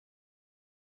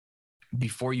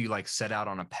before you like set out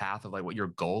on a path of like what your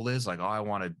goal is, like, oh, I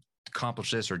want to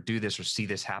accomplish this or do this or see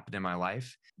this happen in my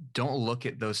life, don't look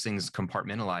at those things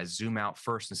compartmentalized. Zoom out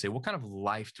first and say, what kind of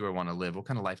life do I want to live? What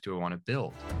kind of life do I want to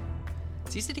build?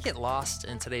 It's easy to get lost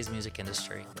in today's music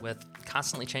industry with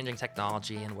constantly changing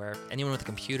technology and where anyone with a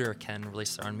computer can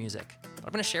release their own music. But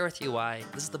I'm going to share with you why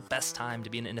this is the best time to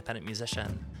be an independent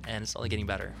musician, and it's only getting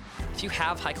better. If you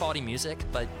have high quality music,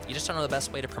 but you just don't know the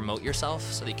best way to promote yourself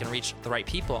so that you can reach the right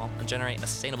people and generate a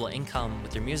sustainable income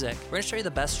with your music, we're going to show you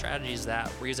the best strategies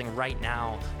that we're using right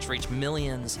now to reach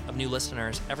millions of new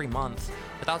listeners every month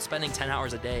without spending 10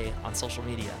 hours a day on social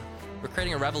media. We're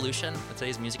creating a revolution in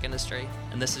today's music industry,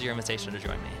 and this is your invitation to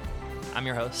join me. I'm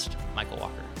your host, Michael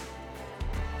Walker.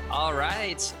 All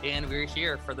right, and we're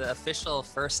here for the official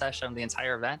first session of the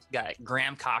entire event. We got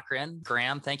Graham Cochran.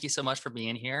 Graham, thank you so much for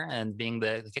being here and being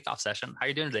the kickoff session. How are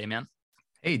you doing today, man?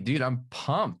 Hey, dude, I'm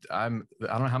pumped. I don't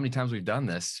know how many times we've done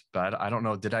this, but I don't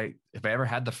know. If I ever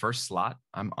had the first slot,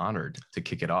 I'm honored to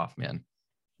kick it off, man.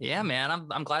 Yeah, man,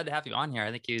 I'm glad to have you on here. I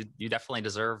think you definitely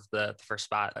deserve the first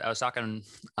spot. I was talking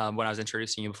when I was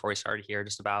introducing you before we started here,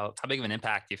 just about how big of an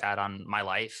impact you've had on my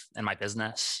life and my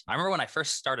business. I remember when I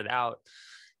first started out,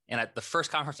 and at the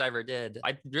first conference I ever did,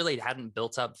 I really hadn't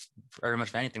built up very much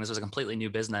of anything. This was a completely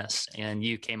new business, and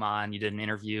you came on, you did an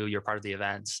interview, you're part of the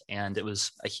events, and it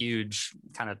was a huge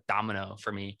kind of domino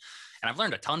for me. And I've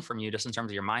learned a ton from you just in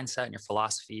terms of your mindset and your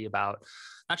philosophy about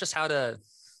not just how to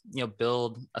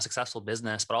build a successful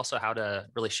business, but also how to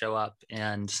really show up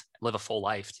and live a full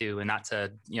life too. And not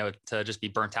to, to just be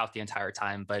burnt out the entire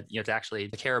time, but, to actually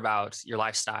care about your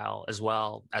lifestyle as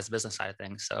well as the business side of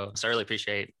things. So I really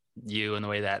appreciate you and the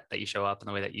way that you show up and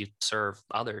the way that you serve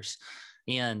others.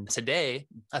 And today,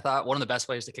 I thought one of the best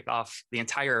ways to kick off the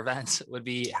entire event would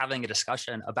be having a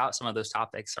discussion about some of those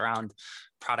topics around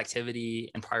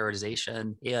productivity and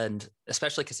prioritization. And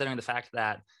especially considering the fact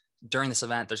that during this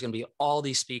event, there's going to be all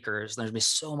these speakers. There's going to be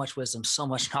so much wisdom, so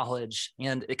much knowledge,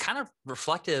 and it kind of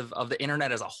reflective of the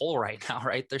internet as a whole right now,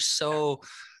 right? There's so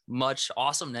much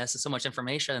awesomeness and so much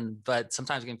information, but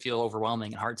sometimes it can feel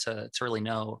overwhelming and hard to really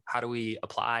know how do we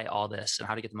apply all this and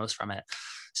how to get the most from it.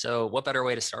 So what better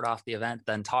way to start off the event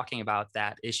than talking about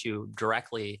that issue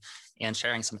directly and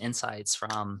sharing some insights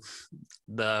from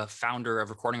the founder of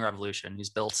Recording Revolution,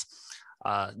 who's built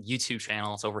YouTube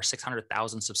channel. It's over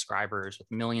 600,000 subscribers with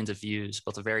millions of views,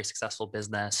 built a very successful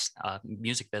business,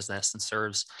 music business, and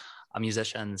serves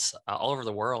musicians all over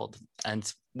the world.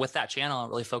 And with that channel, it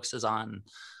really focuses on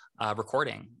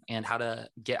recording and how to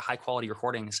get high quality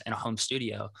recordings in a home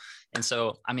studio. And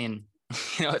so,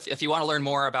 if you want to learn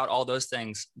more about all those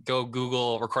things, go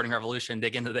Google Recording Revolution,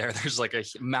 dig into there. There's like a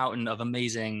mountain of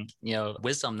amazing,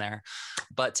 wisdom there.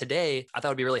 But today, I thought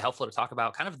it would be really helpful to talk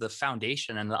about kind of the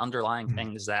foundation and the underlying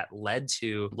things that led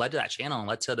to that channel and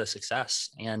led to the success,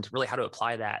 and really how to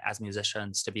apply that as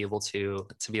musicians to be able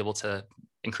to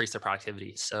increase their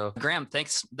productivity. So Graham,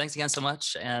 thanks again so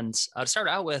much. And to start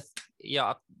out with,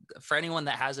 for anyone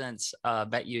that hasn't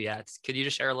met you yet, could you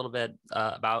just share a little bit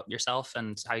about yourself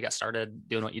and how you got started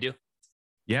doing what you do?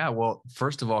 Yeah, well,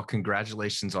 first of all,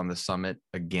 congratulations on the summit.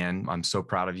 Again, I'm so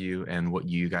proud of you and what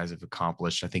you guys have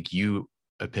accomplished. I think you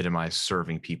epitomize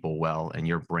serving people well, and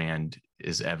your brand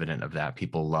is evident of that.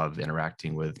 People love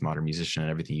interacting with Modern Musician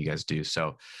and everything you guys do.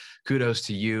 So kudos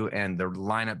to you. And the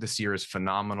lineup this year is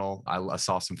phenomenal. I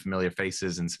saw some familiar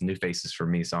faces and some new faces for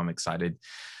me. So I'm excited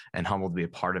and humbled to be a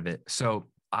part of it. So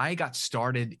I got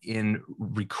started in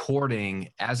recording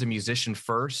as a musician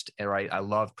first, right? I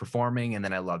loved performing, and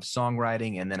then I loved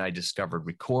songwriting. And then I discovered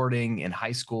recording in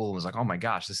high school and was like, oh my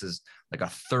gosh, this is like a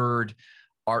third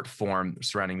art form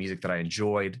surrounding music that I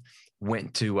enjoyed.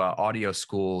 Went to audio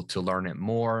school to learn it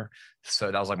more.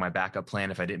 So that was like my backup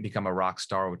plan. If I didn't become a rock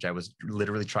star, which I was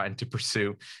literally trying to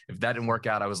pursue, if that didn't work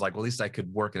out, I was like, well, at least I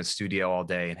could work in a studio all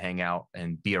day and hang out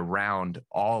and be around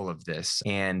all of this.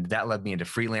 And that led me into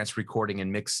freelance recording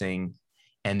and mixing.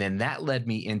 And then that led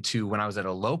me into when I was at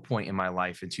a low point in my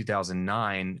life in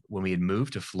 2009, when we had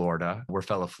moved to Florida. We're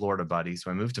fellow Florida buddies. So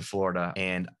I moved to Florida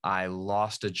and I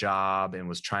lost a job and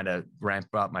was trying to ramp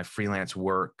up my freelance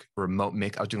work, I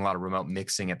was doing a lot of remote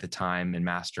mixing at the time and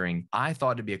mastering. I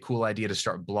thought it'd be a cool idea to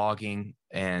start blogging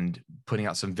and putting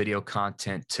out some video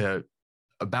content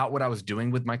about what I was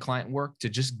doing with my client work, to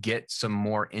just get some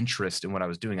more interest in what I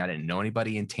was doing. I didn't know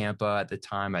anybody in Tampa at the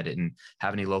time. I didn't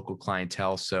have any local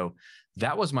clientele. So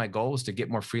that was my goal, was to get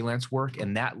more freelance work.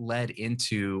 And that led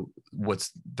into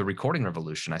what's the Recording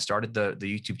Revolution. I started the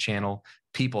YouTube channel.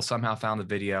 People somehow found the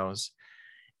videos.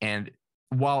 And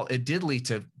while it did lead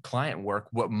to client work,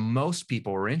 what most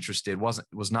people were interested was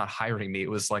not hiring me. It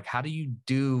was like, how do you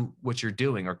do what you're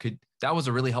doing? Or that was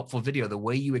a really helpful video. The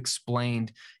way you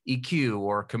explained EQ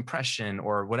or compression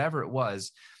or whatever it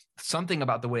was, something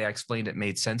about the way I explained it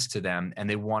made sense to them, and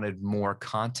they wanted more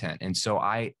content. And so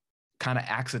I kind of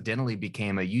accidentally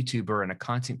became a YouTuber and a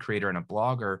content creator and a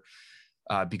blogger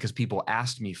because people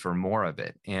asked me for more of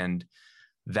it. And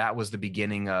that was the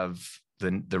beginning of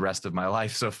the rest of my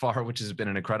life so far, which has been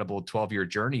an incredible 12-year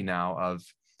journey now of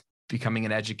becoming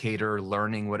an educator,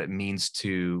 learning what it means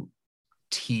to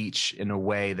teach in a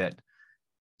way that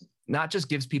not just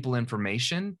gives people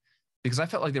information, because I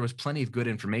felt like there was plenty of good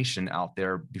information out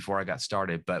there before I got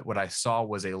started. But what I saw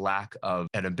was a lack of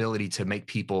an ability to make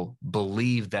people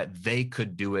believe that they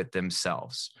could do it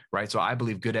themselves, right? So I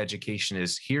believe good education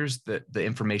is here's the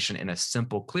information in a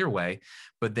simple, clear way,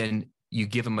 but then you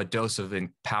give them a dose of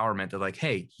empowerment. They're like,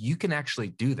 hey, you can actually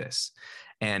do this.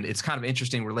 And it's kind of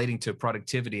interesting relating to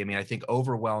productivity. I mean, I think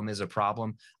overwhelm is a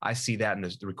problem. I see that in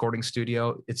the recording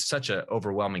studio. It's such an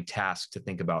overwhelming task to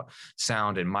think about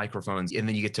sound and microphones. And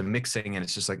then you get to mixing and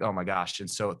it's just like, oh my gosh. And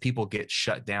so people get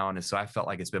shut down. And so I felt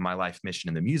like it's been my life mission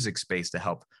in the music space to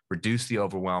help reduce the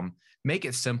overwhelm, make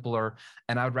it simpler.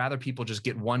 And I would rather people just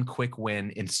get one quick win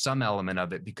in some element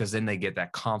of it, because then they get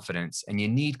that confidence, and you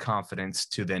need confidence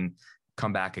to then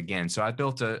come back again. So I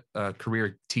built a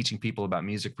career teaching people about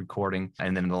music recording.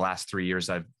 And then in the last 3 years,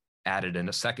 I've added in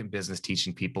a second business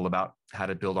teaching people about how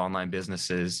to build online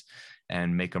businesses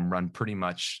and make them run pretty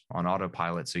much on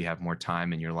autopilot so you have more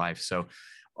time in your life. So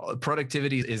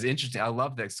productivity is interesting. I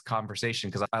love this conversation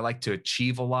because I like to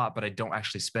achieve a lot, but I don't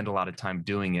actually spend a lot of time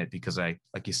doing it because like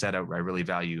you said, I really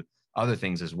value other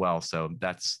things as well. So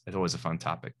it's always a fun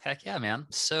topic. Heck yeah, man.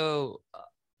 So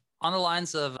on the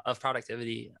lines of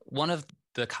productivity, one of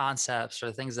the concepts or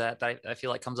the things that I feel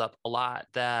like comes up a lot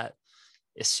that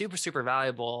is super, super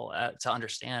valuable to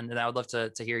understand, and I would love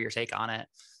to hear your take on it,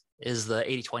 is the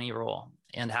 80-20 rule,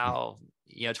 and how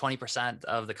 20%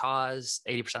 of the cause,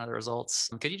 80% of the results.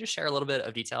 Could you just share a little bit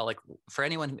of detail, like for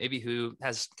anyone maybe who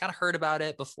has kind of heard about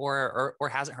it before or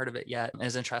hasn't heard of it yet and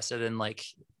is interested in like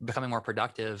becoming more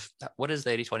productive? What is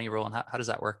the 80-20 rule and how does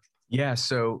that work? Yeah.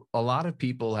 So a lot of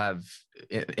people have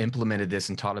implemented this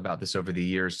and taught about this over the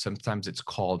years. Sometimes it's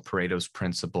called Pareto's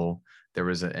principle. There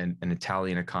was an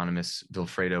Italian economist,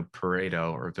 Vilfredo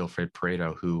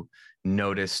Pareto, who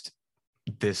noticed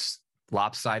this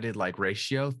lopsided like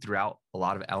ratio throughout a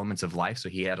lot of elements of life. So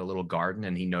he had a little garden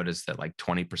and he noticed that like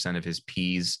 20% of his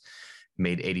peas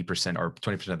made 80%, or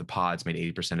 20% of the pods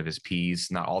made 80% of his peas.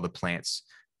 Not all the plants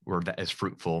were as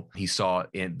fruitful. He saw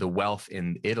in the wealth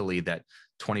in Italy that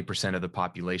 20% of the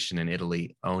population in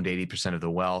Italy owned 80% of the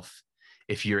wealth.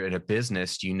 If you're in a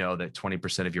business, you know that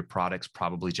 20% of your products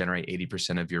probably generate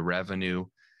 80% of your revenue.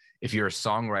 If you're a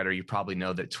songwriter, you probably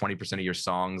know that 20% of your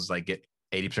songs like get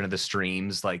 80% of the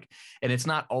streams. Like, and it's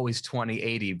not always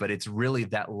 20-80, but it's really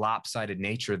that lopsided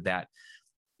nature that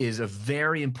is a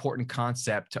very important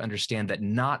concept to understand, that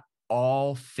not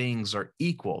all things are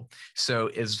equal. So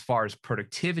as far as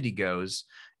productivity goes,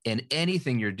 in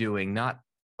anything you're doing, not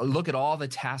look at all the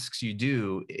tasks you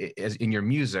do as in your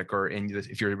music, or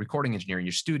if you're a recording engineer in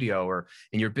your studio or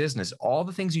in your business, all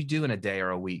the things you do in a day or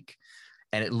a week.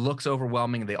 And it looks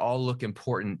overwhelming. They all look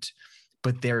important,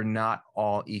 but they're not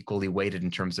all equally weighted in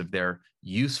terms of their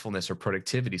usefulness or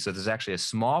productivity. So there's actually a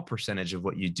small percentage of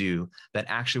what you do that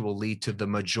actually will lead to the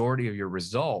majority of your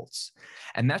results.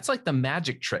 And that's like the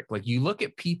magic trick. Like you look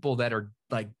at people that are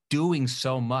like doing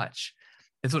so much.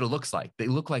 It's what it looks like. They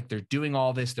look like they're doing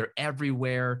all this. They're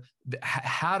everywhere.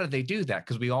 How do they do that?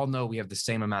 Because we all know we have the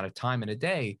same amount of time in a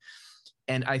day.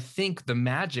 And I think the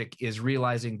magic is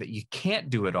realizing that you can't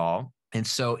do it all. And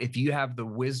so if you have the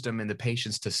wisdom and the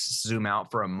patience to zoom out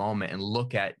for a moment and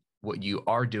look at what you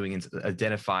are doing and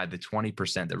identify the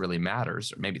 20% that really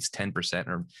matters, or maybe it's 10%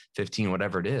 or 15,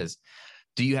 whatever it is,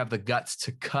 do you have the guts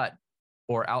to cut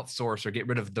or outsource or get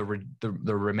rid of the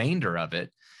remainder of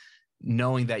it,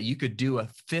 knowing that you could do a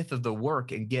fifth of the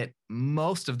work and get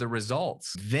most of the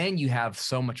results? Then you have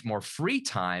so much more free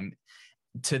time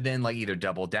to then like either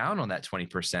double down on that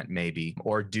 20% maybe,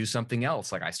 or do something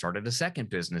else. Like I started a second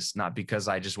business, not because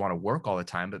I just want to work all the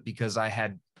time, but because I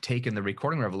had taken the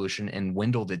recording revolution and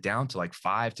dwindled it down to like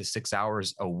 5 to 6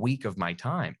 hours a week of my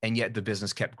time. And yet the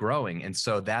business kept growing. And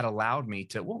so that allowed me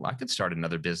to, well, I could start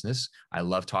another business. I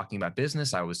love talking about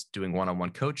business. I was doing one-on-one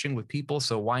coaching with people.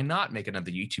 So why not make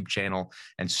another YouTube channel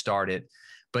and start it?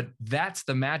 But that's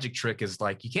the magic trick, is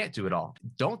like, you can't do it all.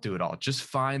 Don't do it all. Just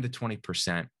find the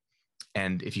 20%.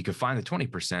 And if you can find the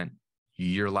 20%,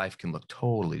 your life can look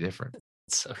totally different.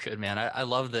 So good, man. I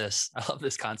love this. I love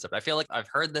this concept. I feel like I've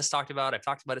heard this talked about. I've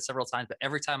talked about it several times, but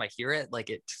every time I hear it, like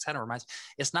it just kind of reminds me,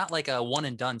 it's not like a one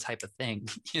and done type of thing.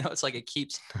 It's like it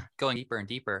keeps going deeper and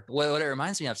deeper. What it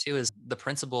reminds me of too is the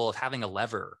principle of having a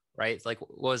lever, right? Like,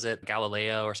 what was it?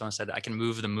 Galileo or someone said, I can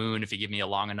move the moon if you give me a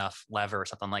long enough lever or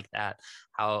something like that.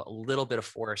 How a little bit of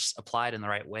force applied in the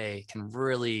right way can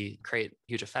really create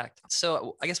huge effect.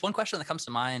 So I guess one question that comes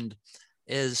to mind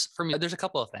is, for me, there's a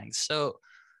couple of things. So,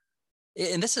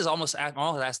 and this is almost, I'm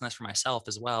almost asking this for myself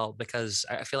as well, because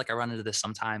I feel like I run into this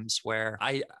sometimes where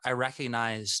I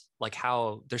recognize like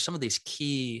how there's some of these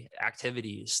key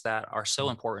activities that are so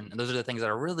important. And those are the things that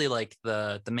are really like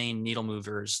the main needle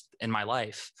movers in my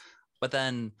life. But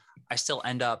then I still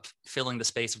end up filling the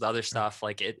space with other stuff.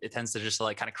 Like it tends to just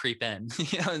like kind of creep in,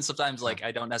 and sometimes like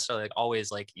I don't necessarily like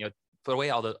always like, put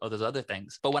away all those other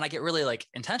things. But when I get really like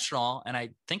intentional and I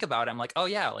think about it, I'm like, oh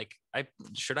yeah, like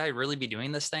should I really be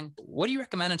doing this thing? What do you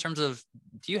recommend in terms of,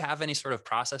 do you have any sort of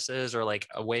processes or like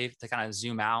a way to kind of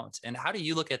zoom out? And how do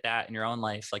you look at that in your own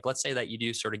life? Like, let's say that you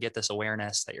do sort of get this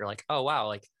awareness that you're like, oh wow,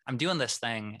 like I'm doing this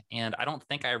thing and I don't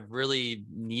think I really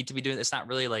need to be doing it. It's not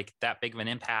really like that big of an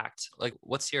impact. Like,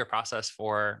 what's your process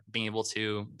for being able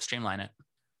to streamline it?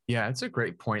 Yeah, it's a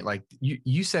great point. Like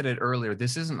you said it earlier,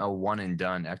 this isn't a one and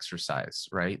done exercise,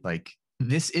 right? Like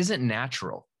this isn't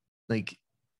natural. Like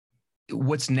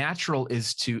what's natural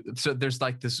is so there's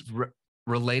like this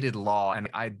related law. And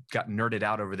I got nerded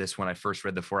out over this when I first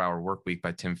read The 4-Hour Workweek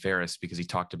by Tim Ferriss, because he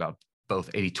talked about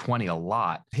both 80-20 a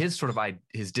lot. His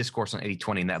discourse on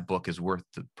 80-20 in that book is worth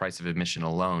the price of admission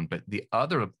alone. But the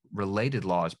other related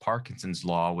law is Parkinson's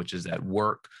law, which is that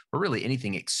work, or really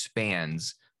anything,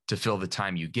 expands to fill the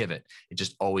time you give it. It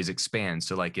just always expands.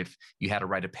 So like if you had to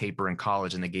write a paper in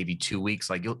college and they gave you 2 weeks,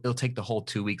 like it'll take the whole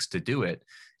 2 weeks to do it,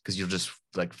 because you'll just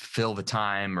like fill the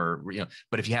time, or,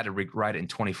 but if you had to write it in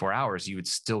 24 hours, you would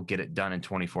still get it done in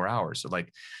 24 hours. So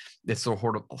like it's the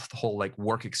whole like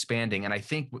work expanding. And I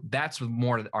think that's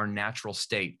more our natural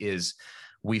state is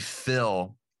we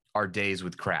fill our days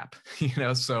with crap,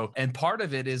 so, and part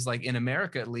of it is like in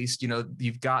America, at least,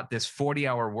 you've got this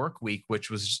 40-hour work week, which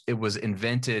was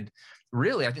invented.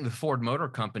 Really, I think the Ford Motor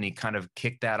Company kind of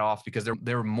kicked that off because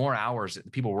there were more hours,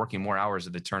 people working more hours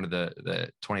at the turn of the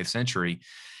 20th century.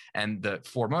 And the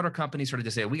Ford Motor Company started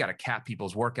to say, we got to cap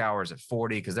people's work hours at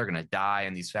 40 because they're going to die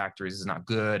in these factories. This is not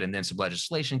good. And then some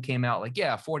legislation came out like,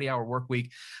 40-hour work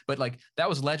week. But like that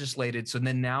was legislated. So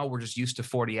then now we're just used to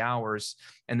 40 hours.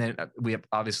 And then we have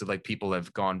obviously like people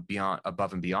have gone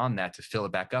above and beyond that to fill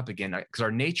it back up again, because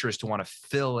our nature is to want to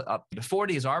fill it up. The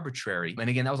 40 is arbitrary. And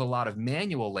again, that was a lot of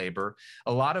manual labor.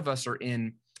 A lot of us are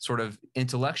in sort of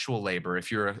intellectual labor.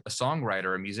 If you're a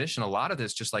songwriter, a musician, a lot of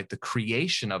this just like the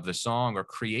creation of the song or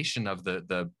creation of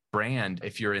the brand.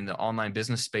 If you're in the online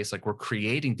business space, like we're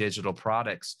creating digital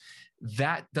products,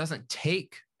 that doesn't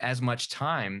take as much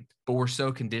time, but we're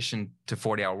so conditioned to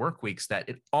 40-hour work weeks that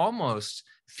you almost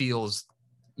feel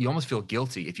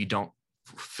guilty if you don't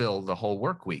fill the whole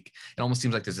work week. It almost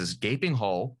seems like there's this gaping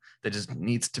hole that just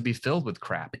needs to be filled with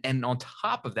crap. And on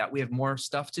top of that, we have more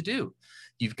stuff to do.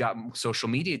 You've got social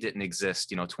media didn't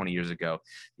exist, 20 years ago.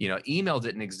 Email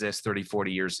didn't exist 30,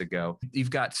 40 years ago.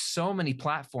 You've got so many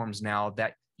platforms now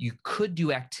that you could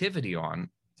do activity on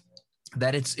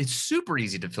that it's super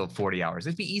easy to fill 40 hours.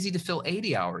 It'd be easy to fill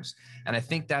 80 hours. And I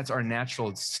think that's our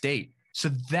natural state. So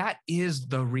that is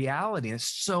the reality. It's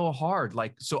so hard.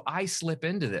 So I slip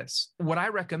into this. What I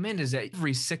recommend is that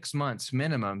every 6 months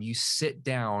minimum, you sit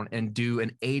down and do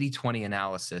an 80-20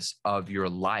 analysis of your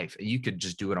life. And you could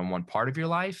just do it on one part of your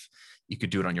life. You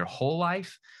could do it on your whole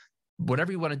life,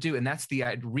 whatever you want to do. And that's the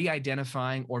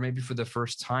re-identifying, or maybe for the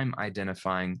first time,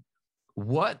 identifying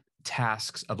what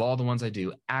tasks of all the ones I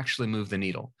do actually move the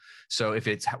needle. So if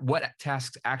it's what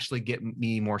tasks actually get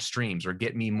me more streams or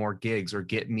get me more gigs or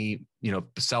get me,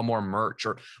 sell more merch,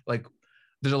 or like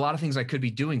there's a lot of things I could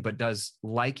be doing, but does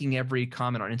liking every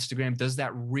comment on Instagram, does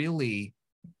that really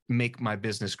make my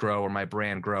business grow or my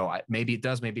brand grow? Maybe it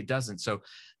does, maybe it doesn't. So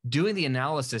doing the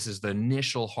analysis is the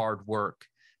initial hard work.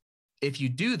 If you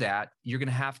do that, you're going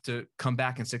to have to come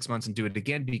back in 6 months and do it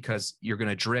again, because you're going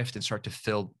to drift and start to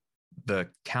fill the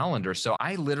calendar. So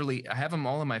I have them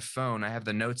all on my phone. I have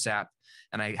the Notes app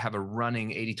and I have a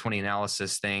running 80-20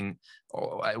 analysis thing.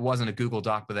 It wasn't a Google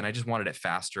Doc, but then I just wanted it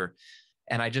faster.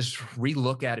 And I just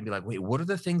re-look at it and be like, wait, what are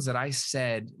the things that I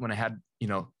said when I had,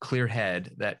 clear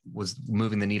head that was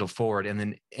moving the needle forward? And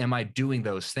then am I doing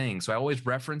those things? So I always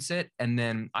reference it. And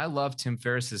then I love Tim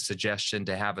Ferriss's suggestion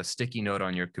to have a sticky note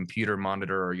on your computer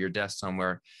monitor or your desk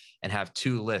somewhere and have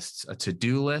 2 lists, a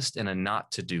to-do list and a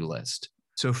not to-do list.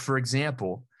 So for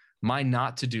example, my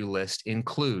not to-do list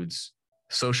includes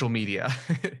social media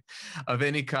of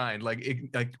any kind, like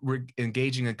we're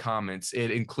engaging in comments. It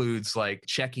includes like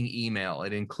checking email.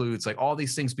 It includes like all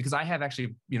these things, because I have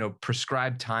actually,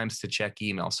 prescribed times to check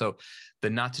email. So the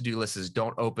not to do list is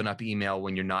don't open up email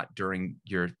when you're not during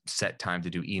your set time to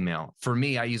do email. For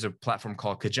me, I use a platform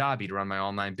called Kajabi to run my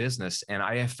online business. And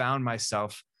I have found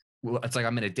myself, it's like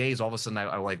I'm in a daze. All of a sudden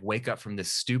I like wake up from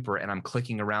this stupor and I'm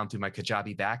clicking around through my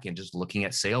Kajabi backend, just looking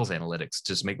at sales analytics,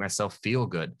 just make myself feel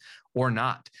good or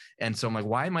not. And so I'm like,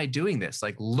 why am I doing this?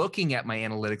 Like looking at my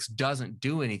analytics doesn't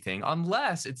do anything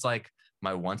unless it's like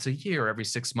my once a year, every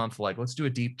 6 months, like let's do a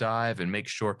deep dive and make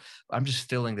sure I'm just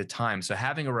filling the time. So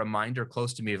having a reminder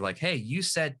close to me of like, hey, you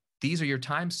said these are your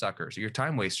time suckers or your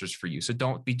time wasters for you. So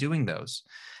don't be doing those.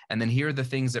 And then here are the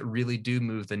things that really do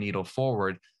move the needle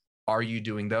forward. Are you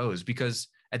doing those? Because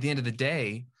at the end of the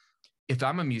day, if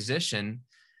I'm a musician,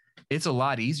 it's a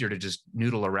lot easier to just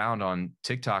noodle around on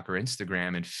TikTok or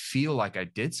Instagram and feel like I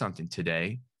did something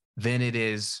today than it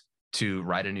is to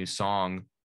write a new song,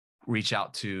 reach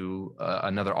out to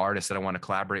another artist that I want to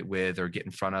collaborate with or get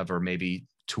in front of, or maybe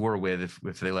tour with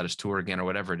if they let us tour again or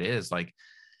whatever it is. Like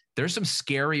there's some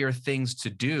scarier things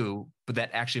to do, but that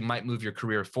actually might move your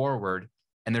career forward.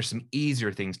 And there's some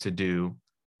easier things to do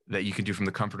that you can do from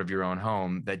the comfort of your own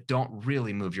home that don't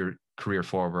really move your career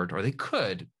forward, or they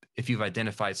could if you've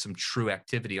identified some true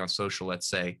activity on social. Let's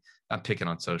say I'm picking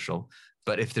on social,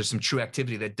 but if there's some true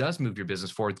activity that does move your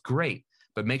business forward, great.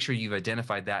 But make sure you've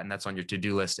identified that and that's on your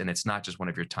to-do list, and it's not just one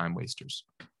of your time wasters.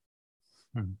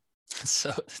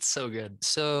 So it's so good.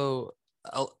 So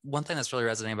one thing that's really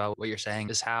resonating about what you're saying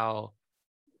is how,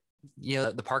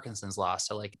 the Parkinson's law.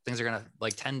 So like things are going to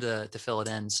like tend to fill it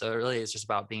in. So it really is just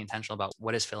about being intentional about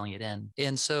what is filling it in.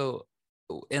 And so,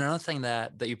 and another thing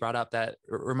that you brought up that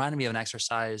reminded me of an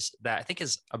exercise that I think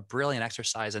is a brilliant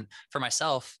exercise. And for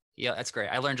myself, that's great.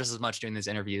 I learned just as much doing these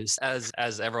interviews as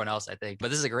everyone else, I think.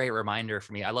 But this is a great reminder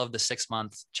for me. I love the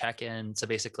 6-month check-in to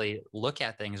basically look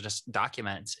at things, just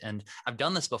document. And I've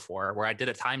done this before where I did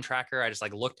a time tracker. I just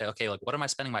like looked at, okay, like what am I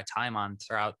spending my time on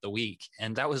throughout the week?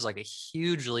 And that was like a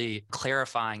hugely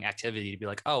clarifying activity to be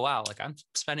like, oh, wow, like I'm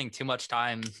spending too much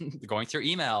time going through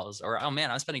emails, or, oh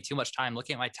man, I'm spending too much time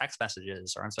looking at my text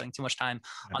messages, or I'm spending too much time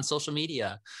on social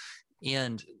media.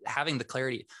 And having the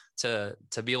clarity to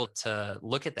be able to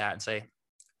look at that and say,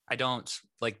 I don't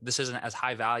like, this isn't as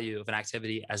high value of an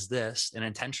activity as this. And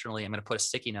intentionally, I'm going to put a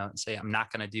sticky note and say, I'm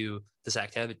not going to do this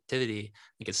activity.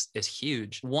 I think it's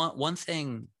huge. One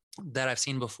thing that I've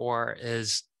seen before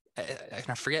is, I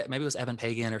forget, maybe it was Evan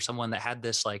Pagan or someone that had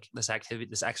this activity,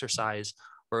 this exercise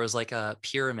where it was like a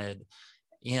pyramid.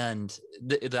 And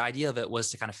the idea of it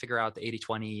was to kind of figure out the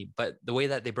 80-20, but the way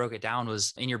that they broke it down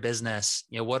was in your business,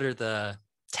 what are the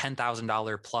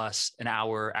 $10,000 plus an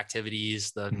hour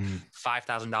activities, the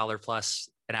 $5,000 plus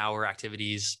an hour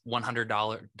activities,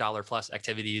 $100 plus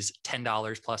activities,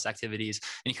 $10 plus activities.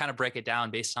 And you kind of break it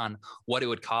down based on what it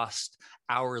would cost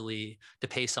hourly to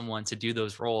pay someone to do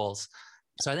those roles.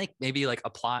 So I think maybe like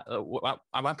apply what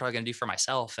I'm probably going to do for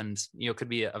myself, and could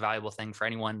be a valuable thing for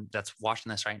anyone that's watching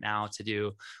this right now to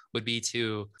do, would be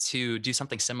to do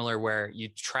something similar where you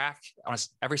track on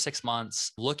every 6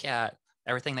 months, look at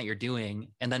everything that you're doing,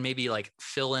 and then maybe like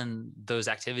fill in those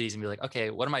activities and be like, okay,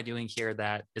 what am I doing here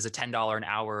that is a $10 an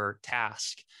hour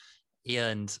task?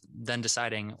 And then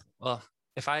deciding, well,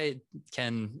 if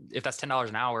that's $10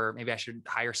 an hour, maybe I should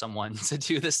hire someone to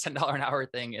do this $10 an hour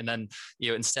thing. And then,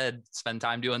 instead spend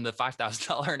time doing the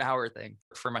 $5,000 an hour thing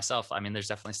for myself. I mean, there's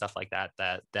definitely stuff like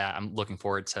that I'm looking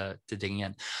forward to digging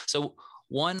in. So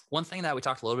one thing that we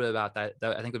talked a little bit about that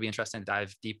I think would be interesting to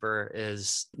dive deeper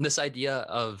is this idea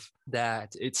of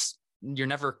that you're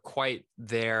never quite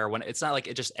there when it's not like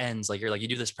it just ends. Like you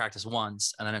do this practice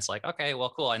once and then it's like, okay, well,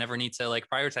 cool. I never need to like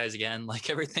prioritize again. Like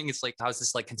everything is like, how's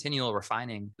this like continual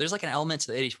refining? There's like an element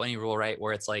to the 80-20 rule, right?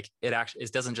 Where it's like, it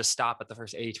doesn't just stop at the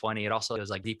first 80-20. It also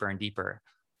goes like deeper and deeper.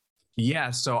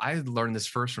 Yeah. So I learned this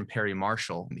first from Perry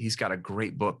Marshall. He's got a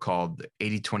great book called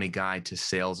The 80-20 Guide to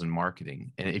Sales and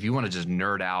Marketing. And if you want to just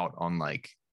nerd out on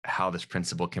like how this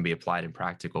principle can be applied in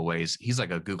practical ways, he's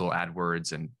like a Google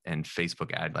AdWords and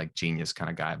Facebook ad like genius kind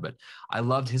of guy. But I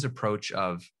loved his approach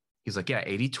of, he's like, yeah,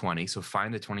 80-20. So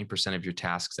find the 20% of your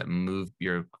tasks that move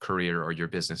your career or your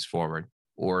business forward,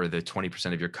 or the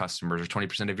 20% of your customers or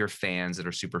 20% of your fans that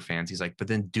are super fans. He's like, but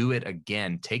then do it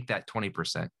again. Take that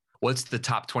 20%. What's the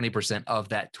top 20% of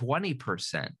that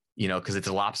 20%? Because it's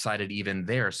lopsided even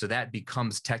there. So that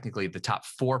becomes technically the top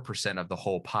 4% of the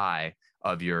whole pie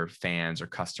of your fans or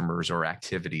customers or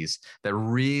activities that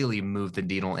really move the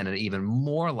needle in an even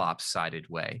more lopsided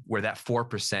way, where that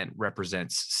 4%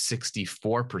 represents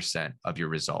 64% of your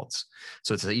results.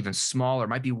 So it's even smaller. It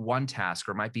might be one task,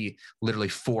 or it might be literally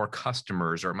 4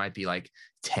 customers, or it might be like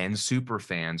 10 super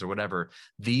fans or whatever.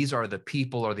 These are the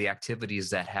people or the activities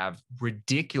that have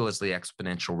ridiculously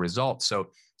exponential results.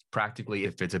 So practically,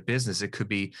 if it's a business, it could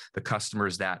be the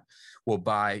customers that will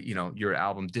buy, your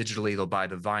album digitally. They'll buy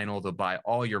the vinyl, they'll buy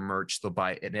all your merch, they'll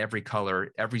buy in every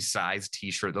color, every size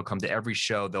t-shirt, they'll come to every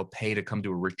show, they'll pay to come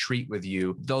to a retreat with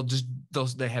you.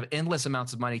 They have endless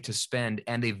amounts of money to spend,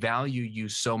 and they value you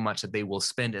so much that they will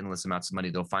spend endless amounts of money.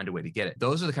 They'll find a way to get it.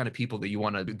 Those are the kind of people that you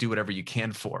want to do whatever you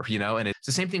can for, and it's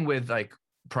the same thing with like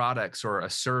products or a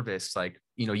service. Like,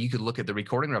 you could look at the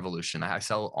Recording Revolution. I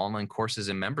sell online courses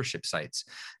and membership sites,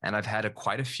 and I've had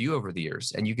quite a few over the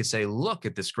years. And you could say, look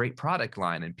at this great product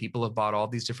line, and people have bought all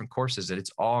these different courses, and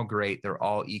it's all great. They're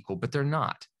all equal, but they're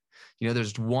not.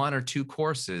 There's 1 or 2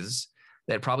 courses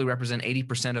that probably represent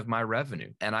 80% of my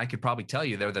revenue. And I could probably tell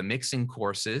you they're the mixing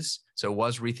courses. So it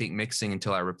was Rethink Mixing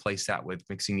until I replaced that with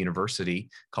Mixing University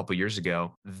a couple of years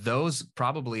ago. Those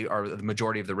probably are the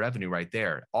majority of the revenue right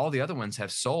there. All the other ones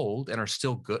have sold and are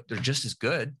still good. They're just as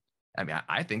good. I mean,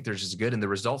 I think they're just good, and the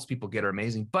results people get are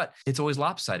amazing, but it's always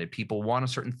lopsided. People want a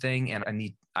certain thing,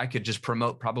 and I could just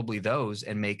promote probably those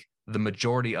and make the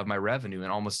majority of my revenue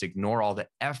and almost ignore all the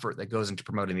effort that goes into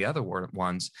promoting the other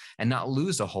ones and not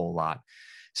lose a whole lot.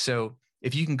 So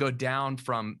if you can go down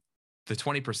from the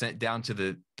 20% down to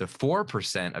the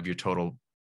 4% of your total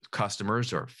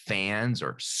customers or fans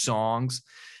or songs,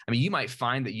 I mean, you might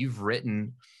find that you've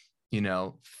written,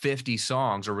 50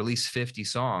 songs or released 50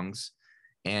 songs,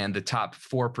 and the top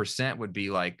 4% would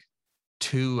be like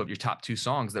 2 of your top 2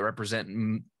 songs that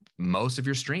represent most of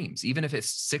your streams. Even if it's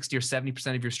 60 or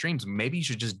 70% of your streams, maybe you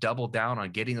should just double down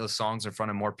on getting those songs in front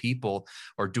of more people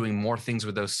or doing more things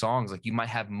with those songs. Like, you might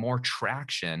have more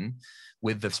traction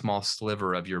with the small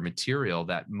sliver of your material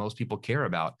that most people care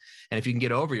about. And if you can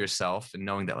get over yourself and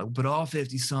knowing that, like, but all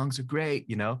 50 songs are great,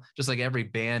 just like every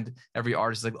band, every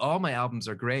artist, like, all my albums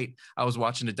are great. I was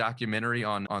watching a documentary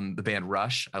on the band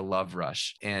Rush. I love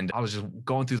Rush. And I was just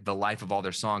going through the life of all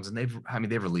their songs, and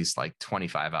they've released like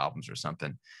 25 albums or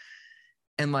something.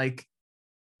 And like,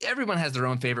 everyone has their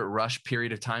own favorite Rush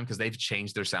period of time because they've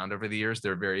changed their sound over the years.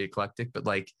 They're very eclectic, but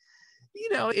like,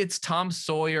 it's Tom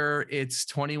Sawyer, it's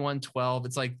 2112,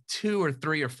 it's like 2 or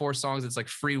 3 or 4 songs. It's like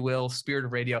Free Will, Spirit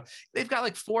of Radio. They've got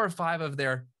like 4 or 5 of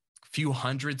their few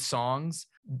hundred songs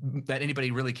that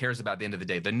anybody really cares about at the end of the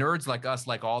day. The nerds like us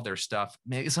like all their stuff.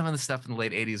 Maybe some of the stuff in the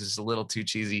late 80s is a little too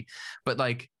cheesy, but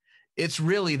like, it's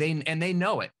really, they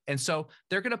know it. And so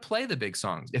they're going to play the big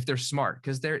songs if they're smart,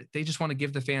 because they just want to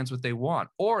give the fans what they want.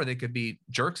 Or they could be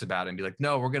jerks about it and be like,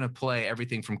 no, we're going to play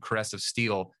everything from Caress of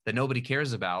Steel that nobody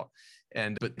cares about.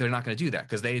 But they're not going to do that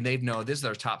because they know this is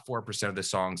their top 4% of the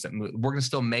songs that we're going to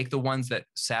still make the ones that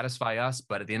satisfy us.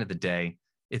 But at the end of the day,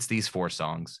 it's these 4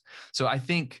 songs. So I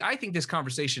think this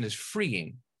conversation is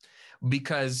freeing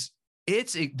because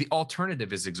the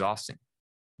alternative is exhausting.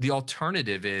 The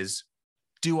alternative is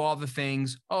do all the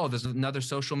things. Oh, there's another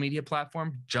social media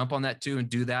platform. Jump on that too and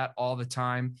do that all the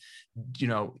time.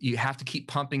 You have to keep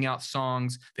pumping out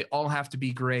songs. They all have to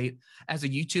be great. As a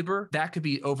YouTuber, that could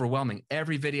be overwhelming.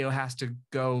 Every video has to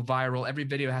go viral. Every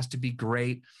video has to be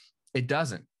great. It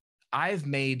doesn't. I've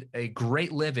made a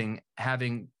great living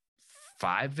having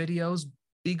 5 videos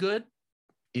be good.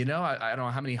 I don't know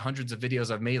how many hundreds of videos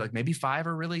I've made, like maybe 5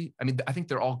 are really, I think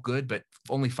they're all good, but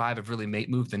only 5 have really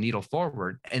moved the needle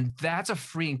forward. And that's a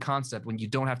freeing concept when you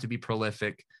don't have to be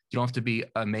prolific. You don't have to be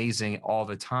amazing all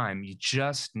the time. You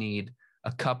just need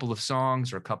a couple of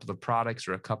songs or a couple of products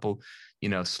or a couple,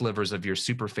 slivers of your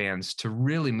super fans to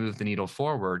really move the needle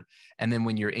forward. And then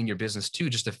when you're in your business too,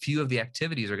 just a few of the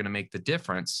activities are going to make the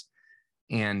difference.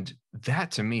 And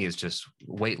that to me is just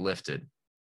weight lifted.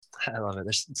 I love it.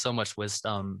 There's so much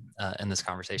wisdom in this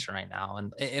conversation right now.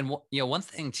 And one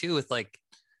thing too, with like,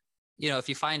 if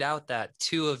you find out that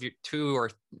 2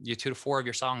 to 4 of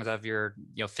your songs out of your,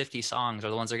 50 songs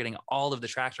are the ones that are getting all of the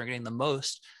traction, are getting the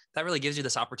most, that really gives you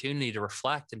this opportunity to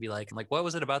reflect and be like, what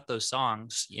was it about those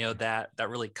songs, that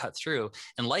really cut through?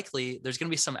 And likely there's going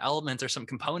to be some elements or some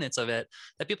components of it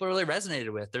that people really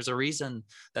resonated with. There's a reason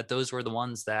that those were the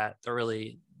ones that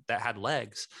had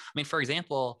legs. For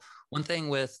example, one thing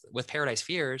with Paradise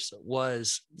Fears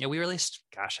was, we released,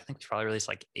 I think we probably released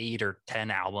like 8 or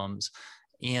 10 albums.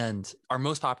 And our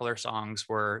most popular songs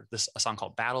were a song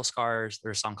called Battle Scars.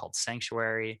 There's a song called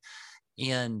Sanctuary.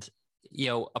 And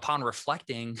upon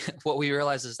reflecting, what we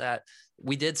realized is that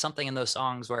we did something in those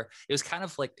songs where it was kind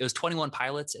of like, it was 21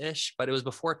 Pilots ish, but it was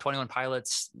before 21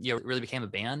 Pilots, really became a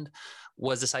band,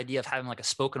 was this idea of having like a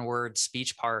spoken word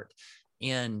speech part.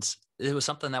 And it was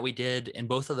something that we did in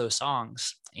both of those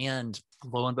songs. And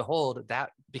lo and behold,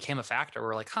 that became a factor.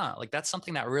 We're like, like that's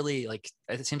something that really, like,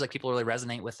 it seems like people really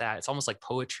resonate with that. It's almost like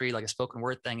poetry, like a spoken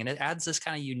word thing. And it adds this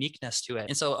kind of uniqueness to it.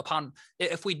 And so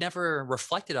if we'd never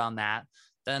reflected on that,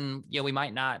 then, we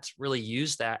might not really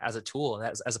use that as a tool,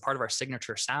 as a part of our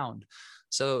signature sound.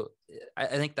 So I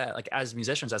think that, like, as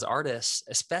musicians, as artists,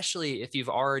 especially if you've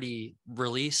already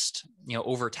released,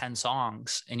 over 10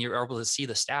 songs and you're able to see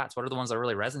the stats, what are the ones that are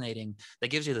really resonating, that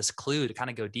gives you this clue to kind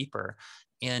of go deeper.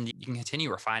 And you can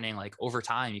continue refining, like, over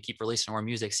time, you keep releasing more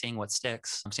music, seeing what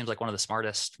sticks. It seems like one of the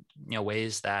smartest,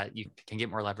 ways that you can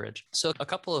get more leverage. So a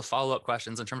couple of follow-up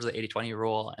questions in terms of the 80-20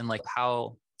 rule and like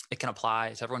how it can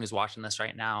apply to everyone who's watching this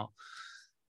right now.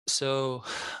 So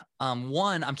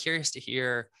one, I'm curious to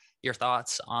hear your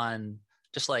thoughts on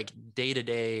just like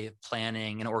day-to-day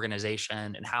planning and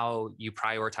organization and how you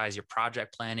prioritize your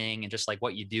project planning and just like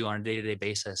what you do on a day-to-day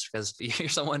basis, because you're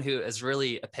someone who has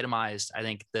really epitomized, I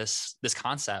think, this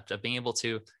concept of being able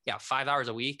to, 5 hours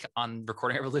a week on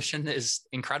Recording Revolution is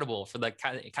incredible for the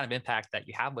kind of impact that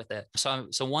you have with it. So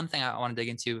one thing I want to dig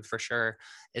into for sure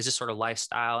is just sort of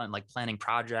lifestyle and like planning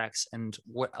projects and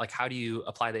how do you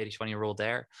apply the 80-20 rule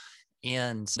there?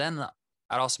 And then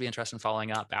I'd also be interested in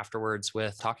following up afterwards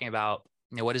with talking about,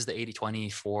 what is the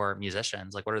 80-20 for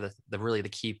musicians? Like, what are the really the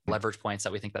key leverage points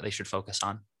that we think that they should focus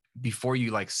on? Before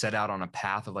you like set out on a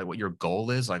path of like what your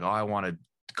goal is, like, oh, I want to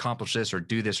accomplish this or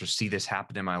do this or see this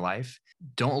happen in my life,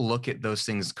 don't look at those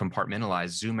things compartmentalized.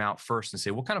 Zoom out first and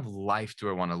say, what kind of life do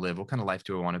I want to live? What kind of life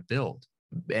do I want to build?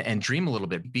 And dream a little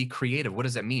bit, be creative. What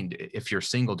does that mean? If you're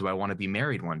single, do I want to be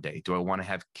married one day? Do I want to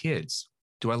have kids?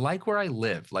 Do I like where I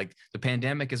live? Like, the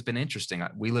pandemic has been interesting.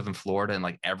 We live in Florida and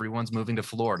like everyone's moving to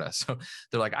Florida. So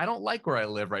they're like, I don't like where I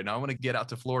live right now. I want to get out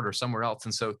to Florida or somewhere else.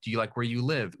 And so do you like where you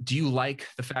live? Do you like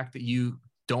the fact that you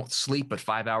don't sleep but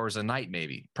 5 hours a night?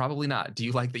 Maybe, probably not. Do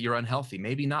you like that you're unhealthy?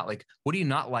 Maybe not. Like, what do you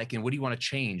not like? And what do you want to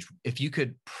change? If you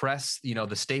could press,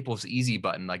 the Staples easy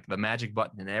button, like the magic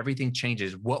button, and everything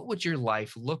changes, what would your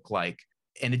life look like?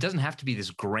 And it doesn't have to be this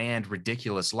grand,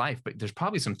 ridiculous life, but there's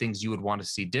probably some things you would want to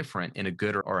see different in a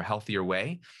good or a healthier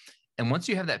way. And once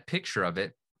you have that picture of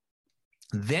it,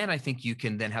 then I think you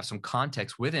can then have some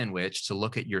context within which to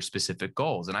look at your specific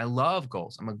goals. And I love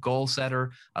goals. I'm a goal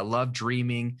setter. I love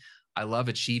dreaming. I love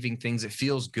achieving things. It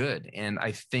feels good. And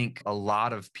I think a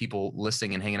lot of people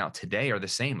listening and hanging out today are the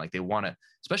same. Like, they want to,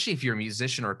 especially if you're a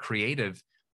musician or a creative,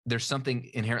 there's something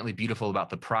inherently beautiful about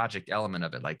the project element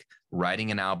of it, like writing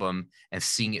an album and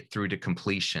seeing it through to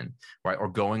completion, right? Or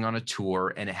going on a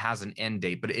tour and it has an end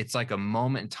date, but it's like a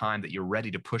moment in time that you're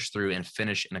ready to push through and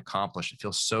finish and accomplish. It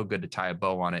feels so good to tie a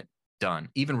bow on it. Done.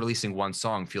 Even releasing one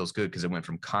song feels good because it went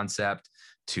from concept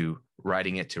to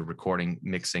writing it to recording,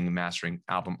 mixing, mastering,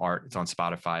 album art. It's on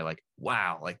Spotify. Like,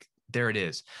 wow, like there it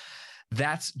is.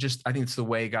 That's just, I think it's the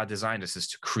way God designed us, is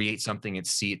to create something and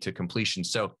see it to completion.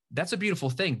 So that's a beautiful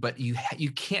thing, but you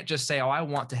can't just say, oh, I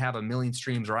want to have 1 million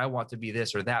streams or I want to be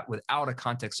this or that without a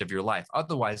context of your life.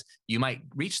 Otherwise, you might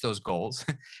reach those goals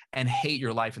and hate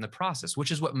your life in the process,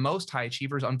 which is what most high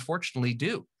achievers unfortunately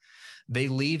do. They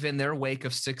leave in their wake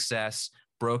of success,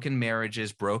 broken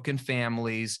marriages, broken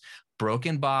families,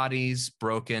 broken bodies,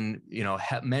 broken,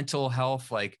 mental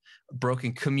health, like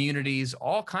broken communities,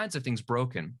 all kinds of things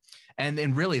broken. And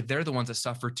then really, they're the ones that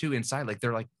suffer too inside. Like,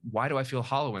 they're like, why do I feel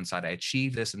hollow inside? I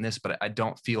achieved this and this, but I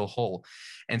don't feel whole.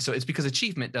 And so it's because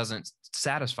achievement doesn't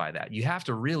satisfy that. You have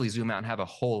to really zoom out and have a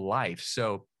whole life.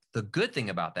 So the good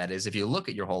thing about that is if you look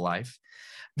at your whole life,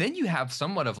 then you have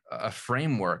somewhat of a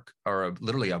framework or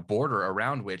literally a border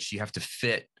around which you have to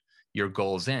fit your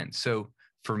goals in. So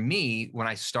for me, when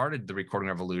I started the Recording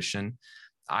Revolution,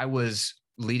 I was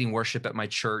leading worship at my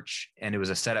church, and it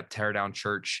was a set up, tear down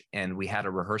church. And we had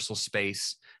a rehearsal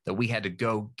space that we had to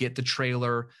go get the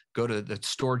trailer, go to the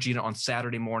storage unit on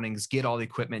Saturday mornings, get all the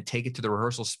equipment, take it to the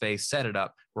rehearsal space, set it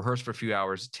up, rehearse for a few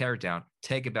hours, tear it down,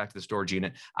 take it back to the storage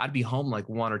unit. I'd be home like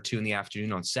 1 or 2 in the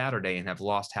afternoon on Saturday and have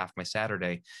lost half my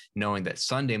Saturday, knowing that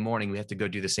Sunday morning we have to go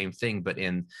do the same thing, but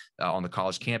on the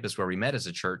college campus where we met as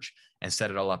a church, and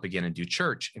set it all up again and do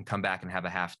church and come back and have a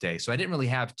half day. So I didn't really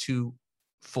have 2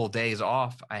 full days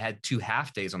off. I had 2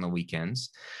 half days on the weekends.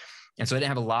 And so I didn't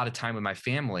have a lot of time with my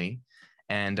family.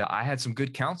 And I had some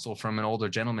good counsel from an older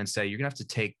gentleman say, you're gonna have to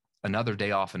take another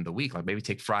day off in the week, like maybe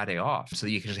take Friday off so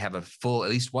that you can just have at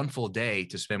least 1 full day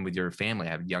to spend with your family. I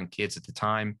have young kids at the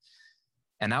time.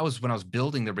 And that was when I was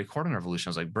building the Recording Revolution.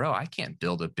 I was like, bro, I can't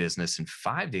build a business in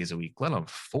 5 days a week, let alone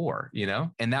 4,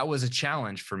 And that was a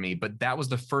challenge for me. But that was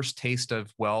the first taste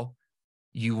of, well,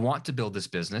 you want to build this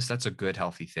business. That's a good,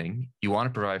 healthy thing. You want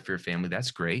to provide for your family.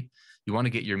 That's great. You want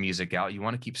to get your music out. You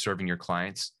want to keep serving your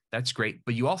clients. That's great.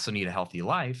 But you also need a healthy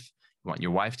life. You want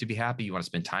your wife to be happy. You want to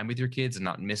spend time with your kids and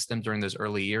not miss them during those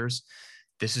early years.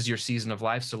 This is your season of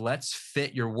life. So let's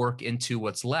fit your work into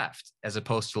what's left, as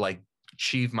opposed to like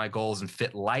achieve my goals and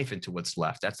fit life into what's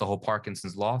left. That's the whole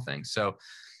Parkinson's law thing. So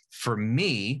for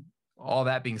me, all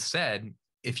that being said,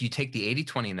 if you take the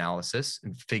 80-20 analysis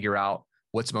and figure out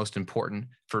what's most important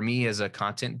for me as a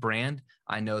content brand,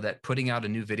 I know that putting out a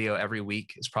new video every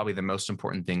week is probably the most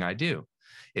important thing I do.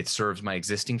 It serves my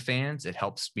existing fans. It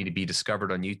helps me to be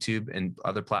discovered on YouTube and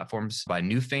other platforms by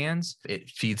new fans. It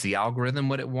feeds the algorithm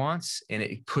what it wants, and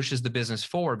it pushes the business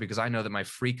forward because I know that my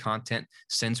free content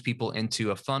sends people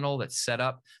into a funnel that's set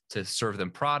up to serve them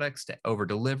products, to over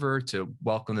deliver, to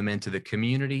welcome them into the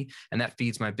community. And that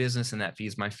feeds my business and that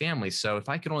feeds my family. So if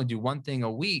I could only do one thing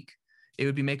a week, it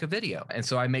would be make a video. And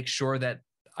so I make sure that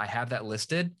I have that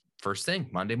listed first thing,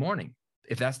 Monday morning.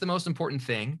 If that's the most important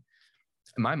thing,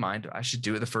 in my mind, I should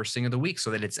do it the first thing of the week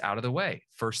so that it's out of the way.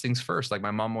 First things first. Like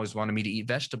my mom always wanted me to eat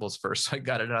vegetables first. So I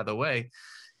got it out of the way.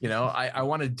 I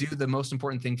want to do the most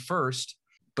important thing first,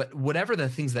 but whatever the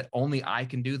things that only I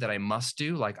can do that I must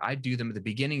do, like I do them at the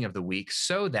beginning of the week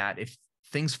so that if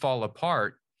things fall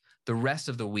apart, the rest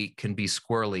of the week can be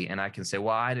squirrely and I can say,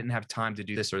 well, I didn't have time to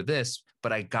do this or this,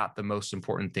 but I got the most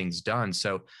important things done.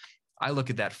 So I look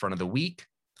at that front of the week.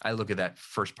 I look at that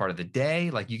first part of the day.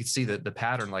 Like you can see the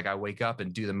pattern, like I wake up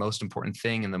and do the most important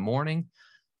thing in the morning.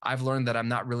 I've learned that I'm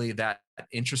not really that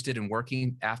interested in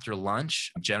working after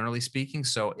lunch, generally speaking.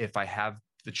 So if I have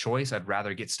the choice, I'd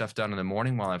rather get stuff done in the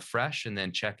morning while I'm fresh and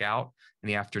then check out in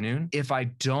the afternoon. If I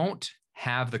don't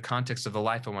have the context of the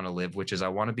life I want to live, which is I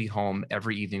want to be home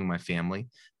every evening with my family,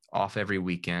 off every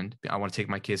weekend. I want to take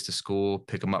my kids to school,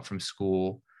 pick them up from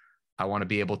school. I want to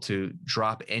be able to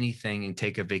drop anything and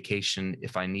take a vacation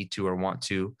if I need to or want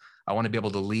to. I want to be able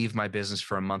to leave my business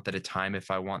for a month at a time if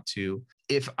I want to.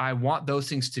 If I want those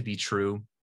things to be true,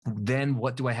 then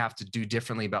what do I have to do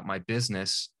differently about my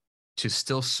business to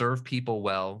still serve people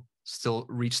well, still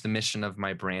reach the mission of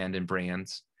my brand and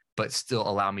brands, but still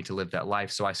allow me to live that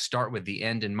life? So I start with the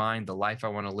end in mind, the life I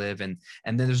want to live. And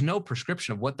then there's no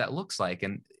prescription of what that looks like.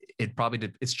 And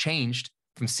it's changed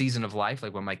from season of life.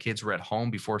 Like when my kids were at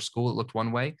home before school, it looked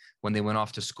one way. When they went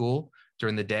off to school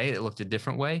during the day, it looked a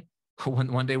different way.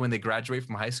 One day when they graduate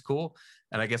from high school,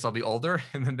 and I guess I'll be older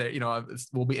and then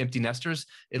we'll be empty nesters,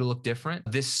 it'll look different.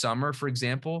 This summer, for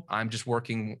example, I'm just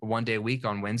working one day a week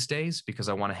on Wednesdays because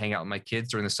I want to hang out with my kids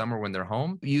during the summer when they're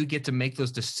home. You get to make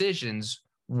those decisions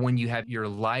when you have your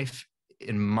life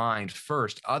in mind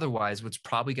first. Otherwise, what's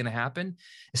probably going to happen,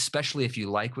 especially if you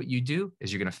like what you do,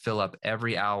 is you're going to fill up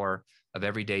every hour of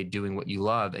every day doing what you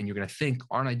love. And you're going to think,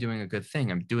 aren't I doing a good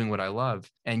thing? I'm doing what I love.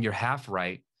 And you're half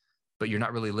right, but you're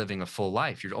not really living a full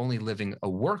life. You're only living a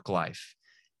work life.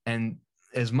 And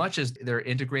as much as they're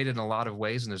integrated in a lot of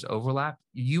ways and there's overlap,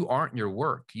 you aren't your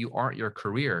work. You aren't your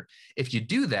career. If you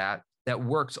do that, that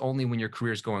works only when your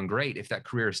career is going great. If that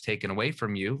career is taken away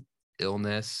from you,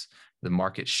 illness, the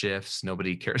market shifts,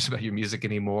 nobody cares about your music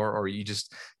anymore, or you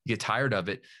just get tired of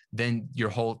it, then your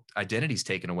whole identity is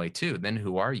taken away too. Then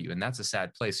who are you? And that's a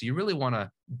sad place. So you really want to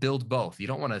build both. You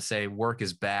don't want to say work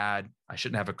is bad, I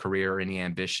shouldn't have a career or any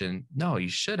ambition. No, you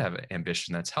should have an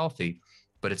ambition that's healthy,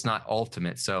 but it's not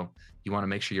ultimate. So you want to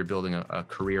make sure you're building a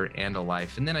career and a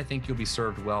life. And then I think you'll be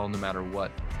served well no matter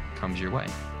what comes your way.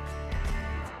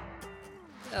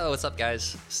 Oh, what's up,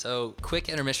 guys? So quick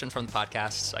intermission from the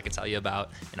podcast so I can tell you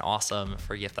about an awesome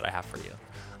free gift that I have for you.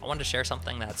 I wanted to share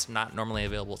something that's not normally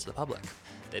available to the public.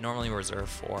 They normally reserve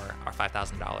for our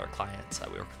 $5,000 clients that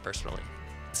we work with personally.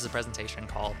 This is a presentation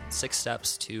called 6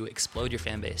 Steps to Explode Your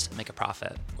Fan Base and Make a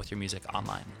Profit with Your Music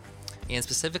Online. And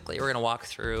specifically, we're going to walk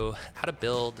through how to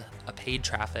build a paid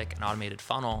traffic and automated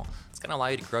funnel that's going to allow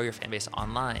you to grow your fan base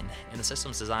online. And the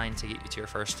system's designed to get you to your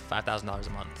first $5,000 a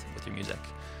month with your music.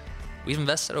 We've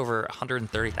invested over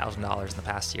 $130,000 in the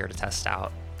past year to test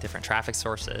out different traffic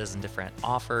sources and different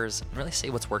offers and really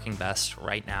see what's working best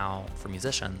right now for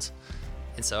musicians.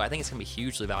 And so I think it's going to be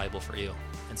hugely valuable for you.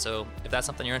 And so if that's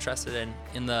something you're interested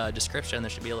in the description,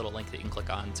 there should be a little link that you can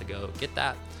click on to go get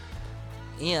that.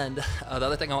 And the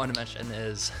other thing I want to mention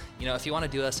is, if you want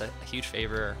to do us a huge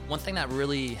favor, one thing that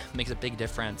really makes a big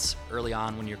difference early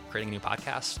on when you're creating a new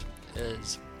podcast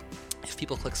is if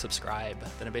people click subscribe,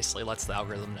 then it basically lets the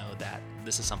algorithm know that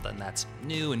this is something that's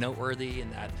new and noteworthy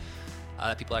and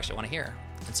that people actually want to hear.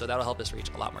 And so that'll help us reach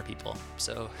a lot more people.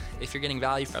 So if you're getting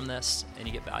value from this and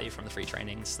you get value from the free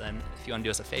trainings, then if you want to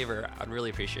do us a favor, I'd really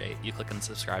appreciate you clicking the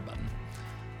subscribe button.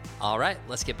 All right,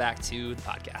 let's get back to the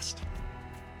podcast.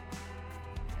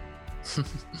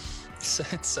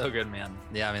 It's so good, man.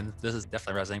 Yeah, I mean, this is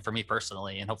definitely resonating for me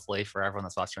personally, and hopefully for everyone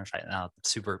that's watching right now.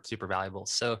 Super, super valuable.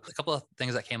 So a couple of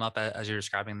things that came up as you're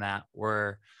describing that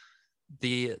were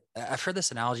I've heard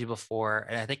this analogy before,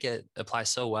 and I think it applies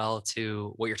so well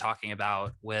to what you're talking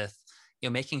about with,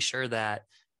 making sure that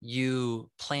you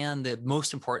plan the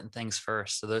most important things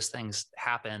first. So those things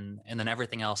happen and then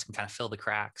everything else can kind of fill the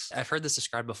cracks. I've heard this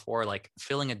described before, like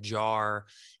filling a jar,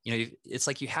 it's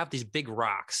like you have these big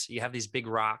rocks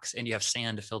and you have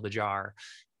sand to fill the jar.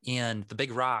 And the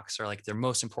big rocks are like their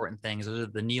most important things. Those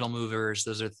are the needle movers.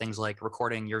 Those are things like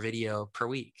recording your video per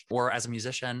week. Or as a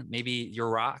musician, maybe your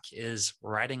rock is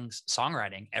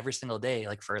songwriting every single day,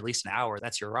 like for at least an hour.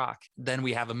 That's your rock. Then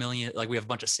we have we have a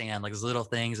bunch of sand, like little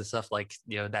things and stuff like,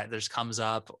 that just comes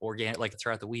up organic, like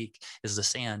throughout the week is the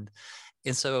sand.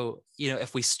 And so,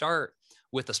 if we start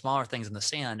with the smaller things in the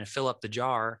sand and fill up the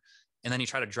jar, and then you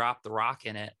try to drop the rock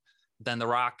in it, then the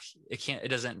rock, it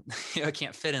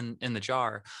can't fit in the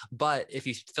jar. But if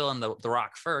you fill in the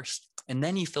rock first and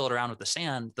then you fill it around with the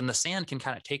sand, then the sand can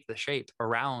kind of take the shape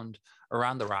around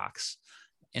the rocks.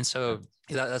 And so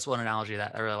that's one analogy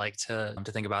that I really like to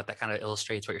think about that kind of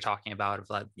illustrates what you're talking about of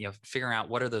like, figuring out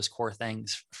what are those core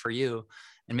things for you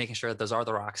and making sure that those are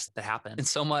the rocks that happen. And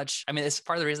so much, I mean, it's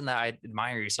part of the reason that I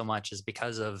admire you so much is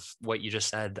because of what you just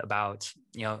said about,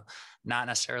 not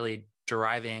necessarily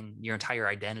deriving your entire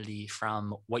identity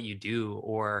from what you do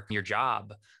or your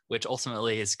job, which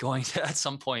ultimately is going to at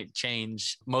some point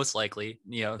change, most likely,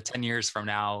 10 years from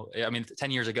now. I mean, 10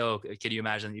 years ago, could you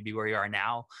imagine you'd be where you are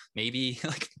now? Maybe,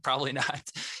 like probably not.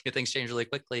 Things change really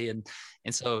quickly. And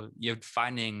so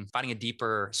finding a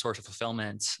deeper source of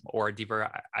fulfillment or a deeper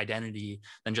identity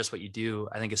than just what you do,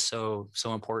 I think is so,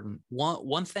 so important.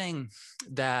 One thing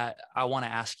that I want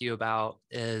to ask you about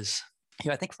is,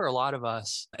 I think for a lot of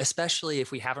us, especially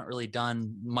if we haven't really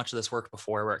done much of this work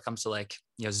before, where it comes to like,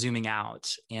 zooming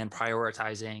out and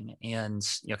prioritizing and,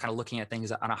 kind of looking at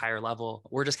things on a higher level,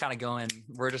 we're just kind of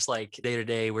we're just like day to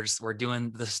day, we're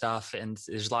doing this stuff and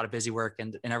there's a lot of busy work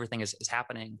and everything is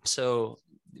happening. So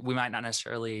we might not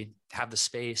necessarily have the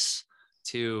space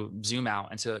to zoom out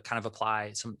and to kind of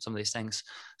apply some of these things.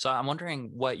 So I'm wondering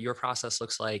what your process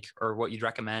looks like or what you'd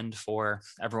recommend for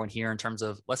everyone here in terms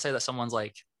of, let's say that someone's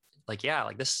like,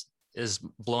 this is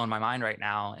blowing my mind right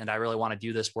now. And I really want to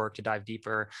do this work to dive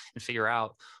deeper and figure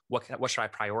out what should I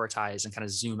prioritize and kind of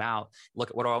zoom out, look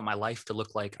at what I want my life to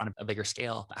look like on a bigger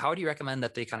scale. How do you recommend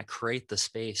that they kind of create the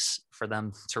space for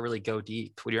them to really go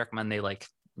deep? Would you recommend they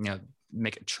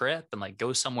make a trip and like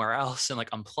go somewhere else and like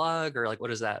unplug, or like, what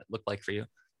does that look like for you?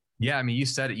 Yeah. I mean, you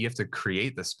said it, you have to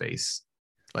create the space.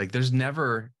 Like there's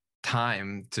never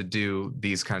time to do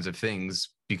these kinds of things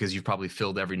because you've probably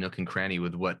filled every nook and cranny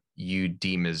with what you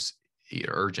deem as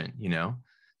urgent,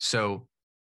 So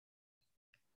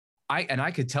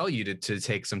I could tell you to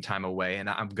take some time away, and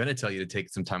I'm going to tell you to take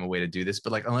some time away to do this,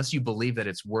 but like, unless you believe that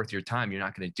it's worth your time, you're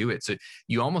not going to do it. So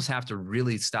you almost have to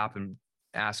really stop and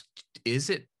ask, is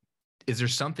there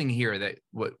something here that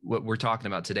what we're talking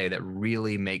about today that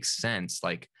really makes sense?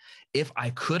 Like if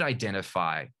I could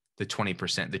identify the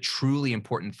 20%, the truly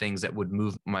important things that would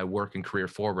move my work and career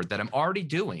forward that I'm already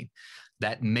doing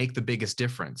that make the biggest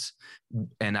difference,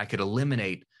 and I could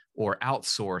eliminate or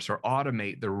outsource or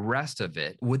automate the rest of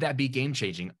it, would that be game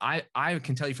changing? I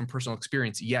can tell you from personal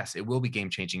experience, yes, it will be game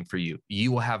changing for you.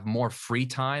 You will have more free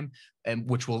time, and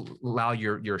which will allow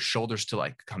your shoulders to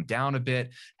like come down a bit,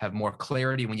 have more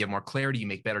clarity. When you have more clarity, you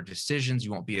make better decisions.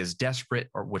 You won't be as desperate,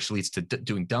 or which leads to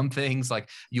doing dumb things. Like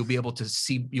you'll be able to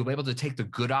take the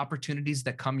good opportunities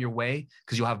that come your way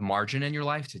because you'll have margin in your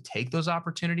life to take those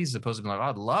opportunities, as opposed to being like, oh,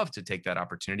 I'd love to take that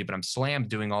opportunity, but I'm slammed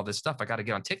doing all this stuff. I got to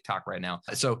get on TikTok right now.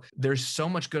 So there's so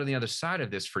much good on the other side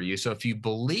of this for you. So if you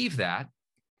believe that,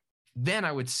 then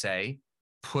I would say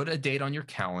put a date on your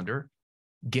calendar,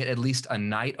 get at least a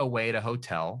night away at a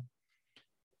hotel,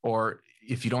 or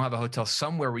if you don't have a hotel,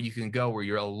 somewhere where you can go where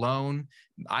you're alone.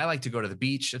 I like to go to the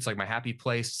beach. It's like my happy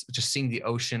place. Just seeing the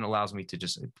ocean allows me to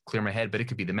just clear my head, but it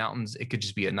could be the mountains. It could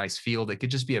just be a nice field. It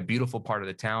could just be a beautiful part of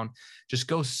the town. Just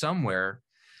go somewhere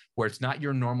where it's not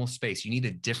your normal space. You need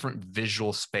a different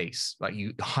visual space. Like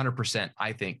 100%,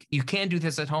 I think you can do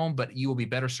this at home, but you will be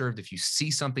better served if you see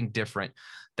something different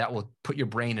that will put your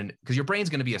brain in, because your brain's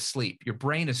going to be asleep. Your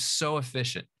brain is so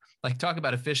efficient. Like talk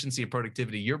about efficiency and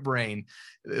productivity. Your brain,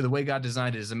 the way God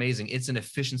designed it is amazing. It's an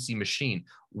efficiency machine.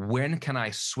 When can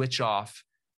I switch off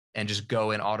and just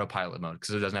go in autopilot mode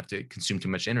because it doesn't have to consume too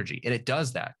much energy. And it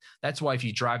does that. That's why if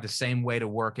you drive the same way to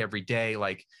work every day,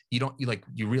 like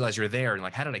you realize you're there and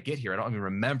like, how did I get here? I don't even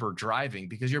remember driving,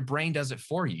 because your brain does it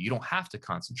for you. You don't have to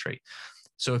concentrate.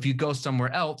 So if you go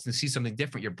somewhere else and see something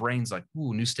different, your brain's like,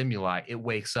 ooh, new stimuli, it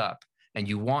wakes up. And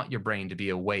you want your brain to be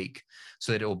awake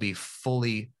so that it will be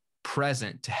fully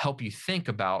present to help you think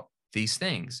about these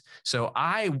things. So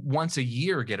I once a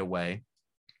year get away,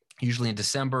 usually in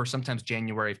December, sometimes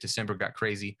January if December got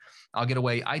crazy. I'll get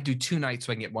away. I do 2 nights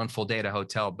so I can get one full day at a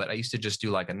hotel, but I used to just do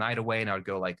like a night away, and I would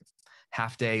go like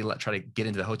half day, try to get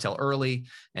into the hotel early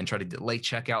and try to get late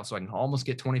checkout so I can almost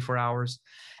get 24 hours.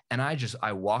 And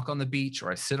I walk on the beach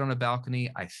or I sit on a balcony.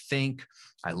 I think,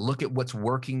 I look at what's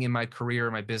working in my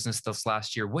career, my business this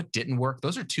last year. What didn't work?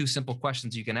 Those are 2 simple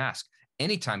questions you can ask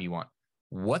anytime you want.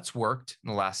 What's worked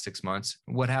in the last 6 months?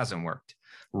 What hasn't worked?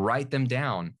 Write them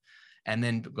down. And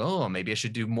then go, oh, maybe I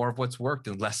should do more of what's worked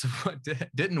and less of what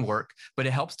didn't work. But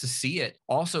it helps to see it.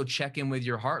 Also check in with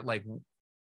your heart. Like,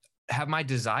 have my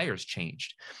desires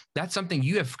changed? That's something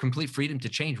you have complete freedom to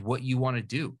change what you want to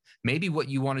do. Maybe what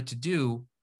you wanted to do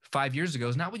 5 years ago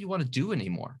is not what you want to do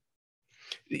anymore.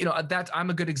 I'm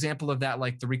a good example of that.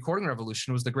 Like the recording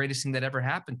revolution was the greatest thing that ever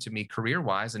happened to me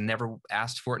career-wise, and never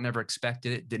asked for it, never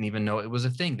expected it, didn't even know it was a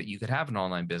thing that you could have an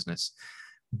online business.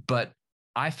 But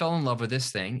I fell in love with this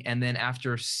thing. And then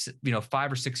after,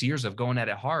 5 or 6 years of going at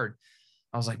it hard,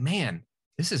 I was like, man,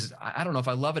 I don't know if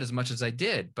I love it as much as I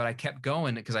did, but I kept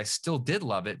going because I still did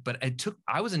love it. But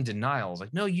I was in denial. I was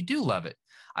like, no, you do love it.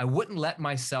 I wouldn't let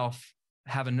myself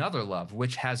have another love,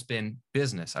 which has been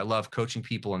business. I love coaching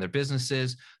people in their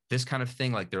businesses, this kind of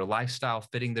thing, like their lifestyle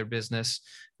fitting their business,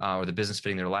 or the business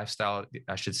fitting their lifestyle,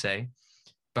 I should say.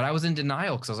 But I was in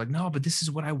denial because I was like, no, but this is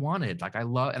what I wanted. Like I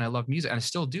love music, and I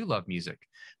still do love music.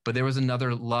 But there was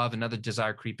another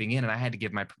desire creeping in, and I had to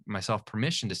give myself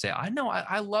permission to say, I know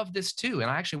I love this too.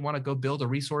 And I actually want to go build a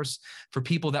resource for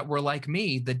people that were like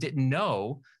me that didn't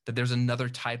know that there's another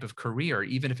type of career,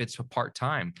 even if it's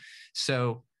part-time.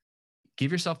 So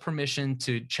give yourself permission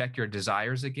to check your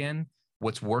desires again.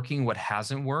 What's working, what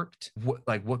hasn't worked,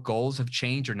 what goals have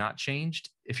changed or not changed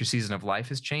if your season of life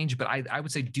has changed. But I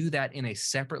would say do that in a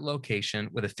separate location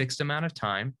with a fixed amount of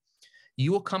time.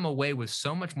 You will come away with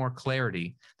so much more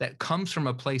clarity that comes from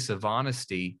a place of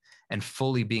honesty and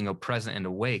fully being present and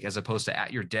awake, as opposed to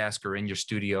at your desk or in your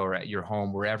studio or at your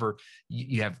home, wherever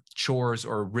you have chores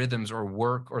or rhythms or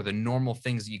work or the normal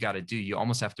things that you got to do. You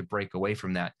almost have to break away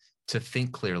from that to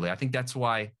think clearly. I think that's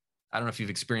why, I don't know if you've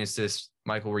experienced this,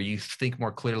 Michael, where you think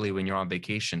more clearly when you're on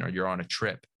vacation or you're on a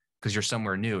trip because you're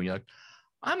somewhere new. And you're like,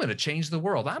 I'm going to change the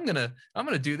world. I'm going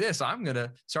to do this. I'm going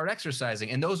to start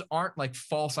exercising. And those aren't like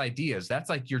false ideas. That's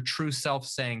like your true self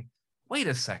saying, wait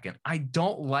a second, I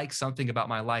don't like something about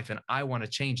my life and I want to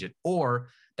change it. Or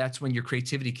that's when your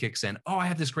creativity kicks in. Oh, I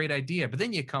have this great idea. But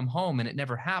then you come home and it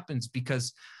never happens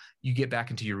because you get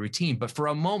back into your routine. But for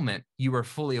a moment, you were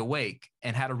fully awake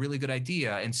and had a really good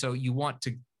idea. And so you want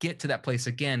to get to that place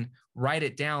again, write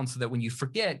it down so that when you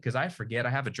forget, because I forget, I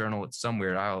have a journal, it's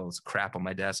somewhere, I always crap on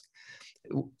my desk.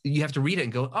 You have to read it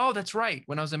and go, oh, that's right.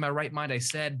 When I was in my right mind, I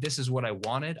said, this is what I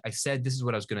wanted. I said, this is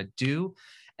what I was going to do.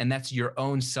 And that's your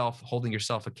own self holding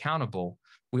yourself accountable.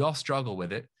 We all struggle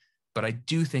with it, but I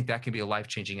do think that can be a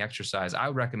life-changing exercise. I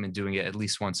would recommend doing it at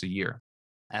least once a year.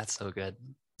 That's so good.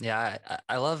 Yeah.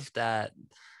 I love that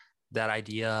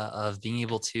idea of being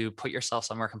able to put yourself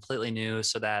somewhere completely new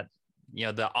so that,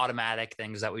 the automatic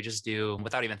things that we just do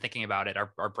without even thinking about it,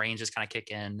 our brains just kind of kick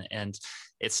in, and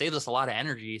it saves us a lot of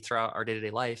energy throughout our day-to-day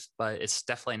life, but it's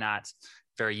definitely not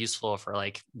very useful for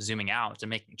like zooming out and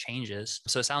making changes.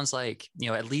 So it sounds like,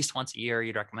 at least once a year,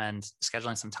 you'd recommend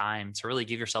scheduling some time to really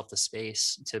give yourself the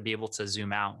space to be able to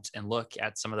zoom out and look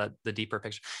at some of the deeper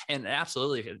picture. And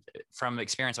absolutely from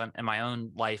experience in my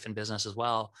own life and business as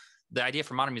well, the idea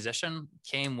for Modern Musician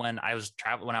came when I was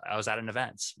when I was at an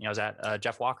event. I was at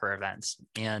Jeff Walker events,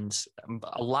 and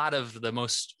a lot of the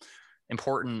most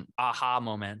important aha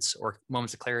moments or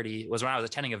moments of clarity was when I was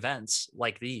attending events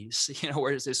like these,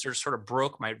 where it sort of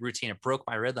broke my routine, it broke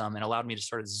my rhythm and allowed me to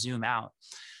sort of zoom out.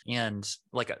 And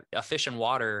like a fish in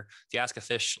water, if you ask a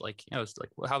fish, like, it's like,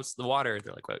 well, how's the water?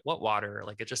 They're like, what water?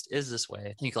 Like, it just is this way.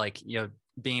 I think like,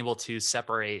 being able to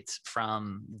separate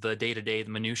from the day-to-day, the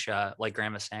minutia, like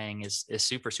Graham is saying, is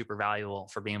super, super valuable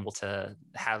for being able to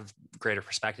have greater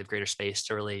perspective, greater space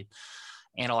to really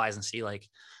analyze and see, like,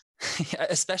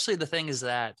 especially the things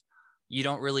that you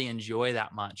don't really enjoy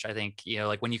that much. I think,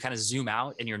 like when you kind of zoom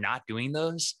out and you're not doing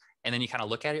those, and then you kind of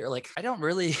look at it, you're like, I don't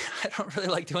really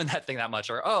like doing that thing that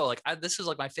much. Or, oh, like this is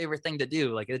like my favorite thing to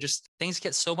do. Like things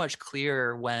get so much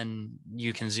clearer when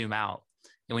you can zoom out.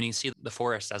 when you see the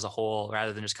forest as a whole,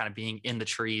 rather than just kind of being in the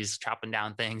trees, chopping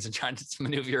down things and trying to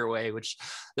maneuver your way, which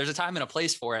there's a time and a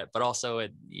place for it, but also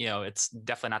it's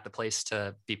definitely not the place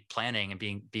to be planning and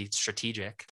be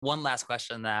strategic. One last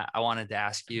question that I wanted to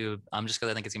ask you, just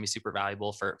because I think it's gonna be super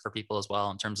valuable for people as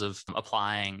well in terms of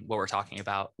applying what we're talking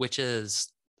about, which is,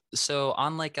 so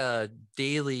on like a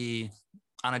daily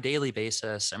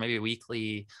basis or maybe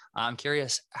weekly, I'm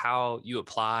curious how you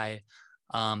apply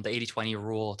the 80-20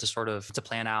 rule to sort of to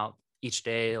plan out each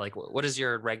day. Like what does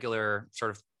your regular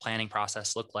sort of planning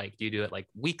process look like? Do you do it like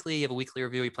weekly? You have a weekly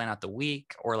review, you plan out the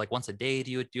week, or like once a day,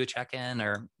 do you do a check-in,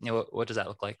 or what does that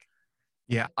look like?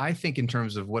 Yeah, I think in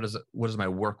terms of what does my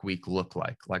work week look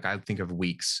like? Like I think of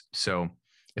weeks. So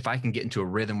if I can get into a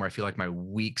rhythm where I feel like my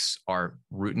weeks are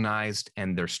routinized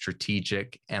and they're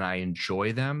strategic and I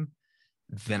enjoy them,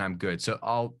 then I'm good. So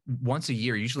I'll once a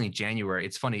year, usually in January,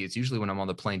 it's funny. It's usually when I'm on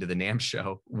the plane to the NAMM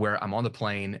show where I'm on the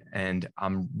plane and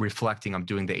I'm reflecting, I'm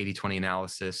doing the 80-20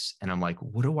 analysis. And I'm like,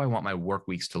 what do I want my work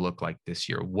weeks to look like this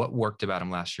year? What worked about them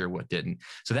last year? What didn't?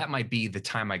 So that might be the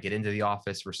time I get into the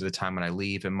office versus the time when I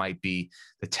leave. It might be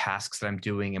the tasks that I'm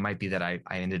doing. It might be that I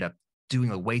ended up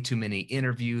doing way too many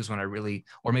interviews when I really,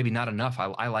 or maybe not enough.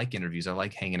 I like interviews. I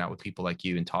like hanging out with people like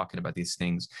you and talking about these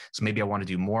things. So maybe I want to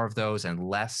do more of those and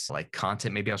less like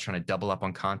content. Maybe I was trying to double up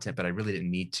on content, but I really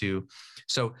didn't need to.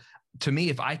 So to me,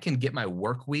 if I can get my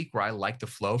work week where I like the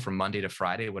flow from Monday to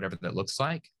Friday, whatever that looks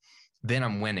like, then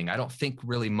I'm winning. I don't think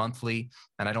really monthly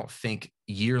and I don't think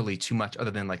yearly too much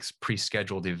other than like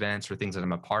pre-scheduled events or things that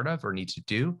I'm a part of or need to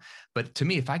do. But to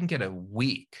me, if I can get a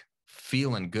week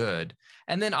feeling good,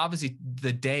 and then obviously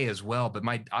the day as well, but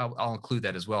I'll include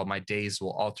that as well. My days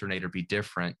will alternate or be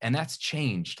different. And that's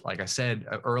changed. Like I said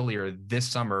earlier, this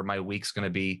summer, my week's going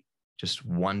to be just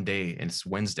one day and it's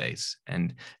Wednesdays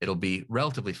and it'll be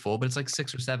relatively full, but it's like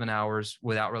 6 or 7 hours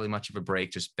without really much of a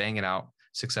break, just bang it out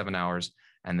 6, 7 hours.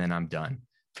 And then I'm done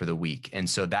for the week. And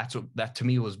so that's what that to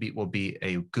me will be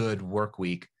a good work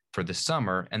week for the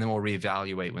summer. And then we'll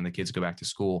reevaluate when the kids go back to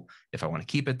school, if I want to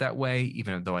keep it that way,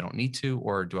 even though I don't need to,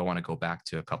 or do I want to go back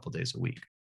to a couple of days a week?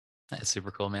 That's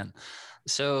super cool, man.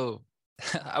 So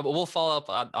we'll follow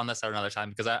up on this at another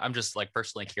time because I'm just like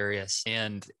personally curious,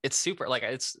 and it's super like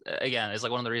it's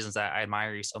like one of the reasons that I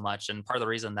admire you so much, and part of the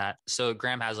reason that so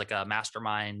Graham has like a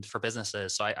mastermind for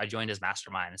businesses, so I joined his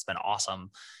mastermind. It's been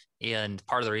awesome, and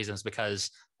part of the reason is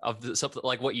because of something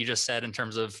like what you just said in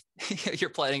terms of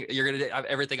you're planning, you're going to have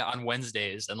everything on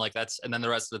Wednesdays, and like and then the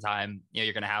rest of the time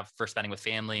you're going to have for spending with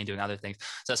family and doing other things.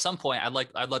 So at some point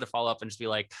I'd love to follow up and just be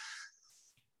like,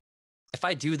 if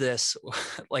I do this,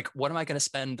 like, what am I going to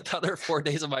spend the other 4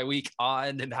 days of my week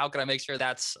on? And how can I make sure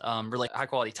that's really high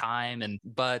quality time?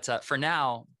 But for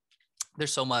now,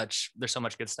 there's so much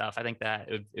good stuff. I think that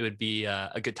it would be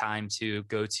a good time to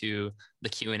go to the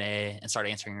Q&A and start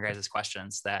answering your guys'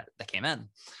 questions that came in.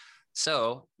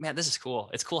 So, man, this is cool.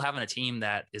 It's cool having a team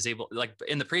that is able, like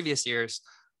in the previous years,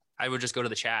 I would just go to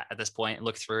the chat at this point and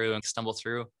look through and stumble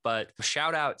through. But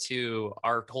shout out to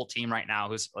our whole team right now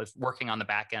who's working on the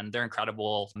back end. They're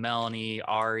incredible. Melanie,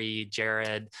 Ari,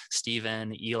 Jared,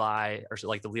 Steven, Eli, or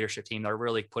like the leadership team. They're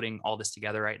really putting all this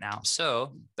together right now.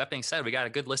 So that being said, we got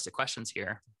a good list of questions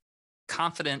here.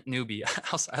 Confident newbie.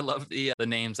 I love the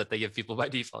names that they give people by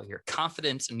default here.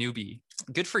 Confident newbie.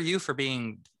 Good for you for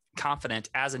being confident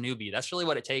as a newbie. That's really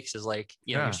what it takes is like,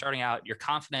 you're starting out, you're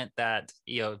confident that,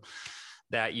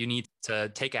 that you need to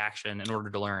take action in order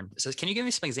to learn. So can you give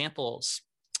me some examples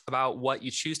about what you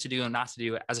choose to do and not to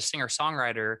do as a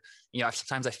singer-songwriter?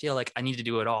 Sometimes I feel like I need to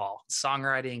do it all: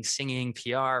 songwriting, singing,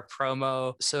 PR,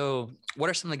 promo. So what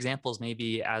are some examples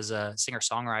maybe as a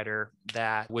singer-songwriter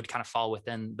that would kind of fall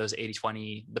within those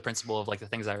 80-20, the principle of like the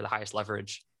things that are the highest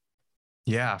leverage?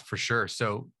 Yeah, for sure.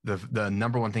 So the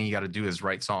number one thing you got to do is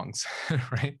write songs,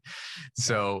 right?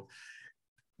 So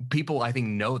people, I think,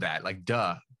 know that, like,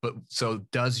 duh. But so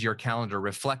does your calendar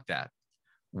reflect that?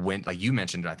 When, like you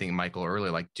mentioned, I think, Michael,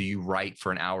 earlier, like, do you write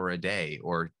for an hour a day,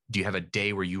 or do you have a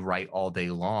day where you write all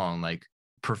day long? Like,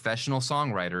 professional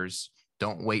songwriters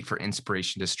don't wait for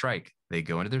inspiration to strike. They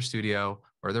go into their studio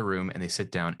or their room and they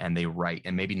sit down and they write,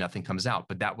 and maybe nothing comes out,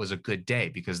 but that was a good day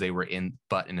because they were in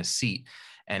a seat.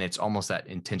 And it's almost that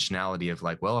intentionality of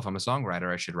like, well, if I'm a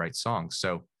songwriter, I should write songs.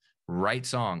 So write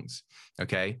songs.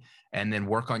 Okay. And then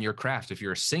work on your craft. If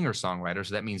you're a singer songwriter,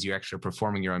 so that means you actually are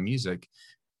performing your own music,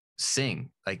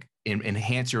 sing, like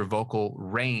enhance your vocal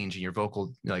range and your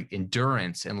vocal like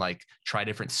endurance, and like try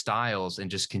different styles and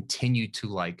just continue to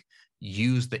like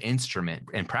use the instrument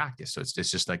and practice. So it's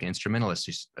just like an instrumentalist,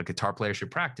 just a guitar player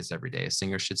should practice every day. A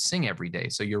singer should sing every day.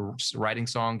 So you're writing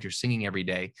songs, you're singing every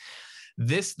day.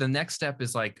 The next step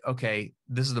is like, okay,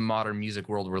 this is the modern music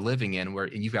world we're living in, where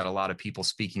you've got a lot of people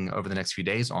speaking over the next few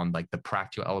days on like the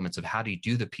practical elements of how do you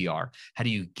do the PR? How do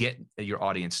you get your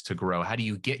audience to grow? How do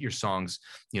you get your songs,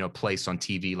 placed on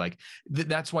TV? Like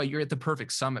that's why you're at the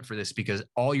perfect summit for this, because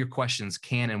all your questions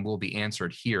can and will be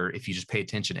answered here if you just pay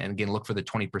attention. And again, look for the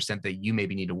 20% that you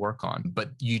maybe need to work on. But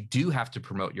you do have to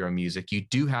promote your own music. You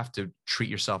do have to treat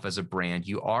yourself as a brand.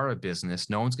 You are a business.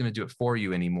 No one's going to do it for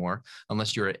you anymore,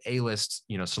 unless you're an A-list,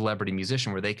 celebrity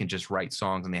musician where they can just write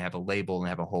songs and they have a label and they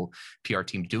have a whole PR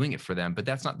team doing it for them. But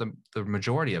that's not the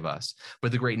majority of us.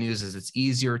 But the great news is it's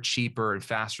easier, cheaper, and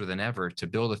faster than ever to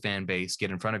build a fan base,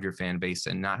 get in front of your fan base,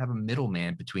 and not have a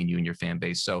middleman between you and your fan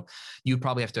base. So you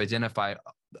probably have to identify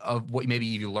of what maybe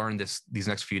you learned these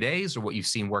next few days, or what you've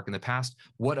seen work in the past.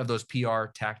 What of those PR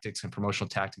tactics and promotional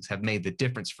tactics have made the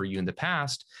difference for you in the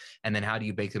past? And then how do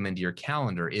you bake them into your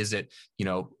calendar? Is it,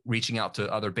 reaching out to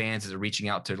other bands? Is it reaching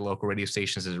out to local radio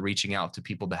stations? Is it reaching out to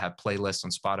people that have playlists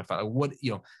on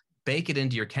Spotify? Bake it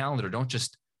into your calendar. Don't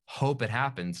just hope it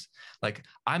happens. Like,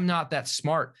 I'm not that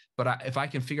smart, but if I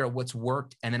can figure out what's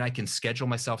worked and then I can schedule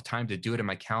myself time to do it in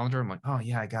my calendar, I'm like, oh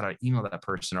yeah, I got to email that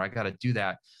person, or I got to do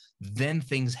that. Then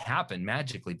things happen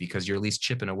magically because you're at least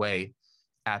chipping away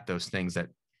at those things that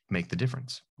make the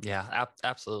difference. Yeah,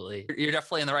 absolutely. You're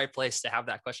definitely in the right place to have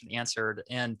that question answered.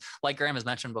 And like Graham has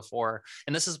mentioned before,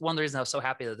 and this is one of the reasons I was so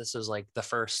happy that this was like the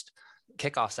first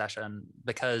kickoff session,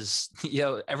 because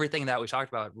everything that we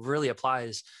talked about really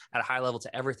applies at a high level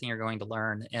to everything you're going to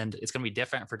learn, and it's going to be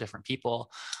different for different people.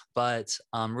 But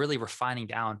really refining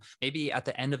down, maybe at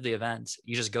the end of the event,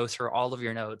 you just go through all of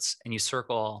your notes and you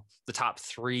circle the top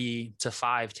 3 to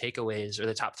 5 takeaways, or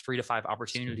the top 3 to 5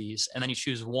 opportunities, and then you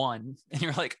choose one, and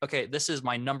you're like, okay, this is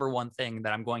my number one thing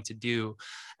that I'm going to do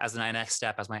as the next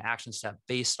step, as my action step,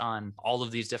 based on all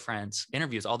of these different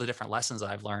interviews, all the different lessons that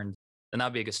I've learned. Then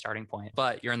that'd be a good starting point.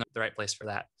 But you're in the right place for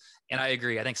that. And I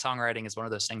agree. I think songwriting is one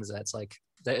of those things that's like,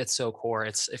 it's so core.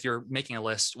 It's, if you're making a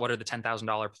list, what are the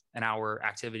 $10,000 an hour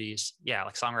activities? Yeah,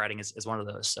 like songwriting is one of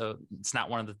those. So it's not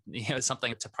one of the, it's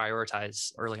something to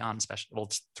prioritize early on, especially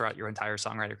throughout your entire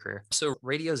songwriter career. So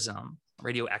Radio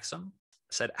Exum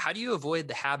said, how do you avoid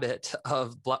the habit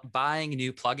of buying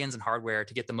new plugins and hardware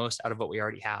to get the most out of what we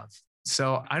already have?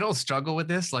 So I don't struggle with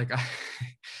this. Like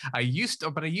I used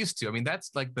to. I mean,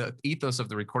 that's like the ethos of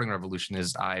the recording revolution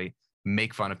is I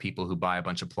make fun of people who buy a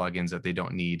bunch of plugins that they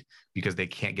don't need because they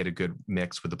can't get a good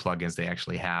mix with the plugins they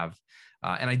actually have.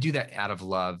 And I do that out of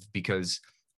love because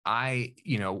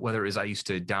whether it is I used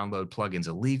to download plugins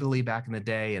illegally back in the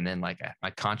day, and then like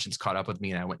my conscience caught up with me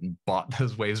and I went and bought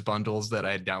those Waves bundles that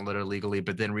I had downloaded illegally,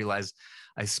 but then realized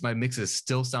my mixes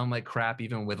still sound like crap,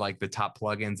 even with like the top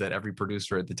plugins that every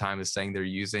producer at the time is saying they're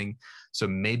using. So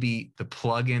maybe the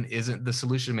plugin isn't the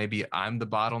solution. Maybe I'm the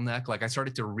bottleneck. Like I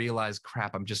started to realize,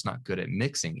 crap, I'm just not good at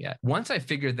mixing yet. Once I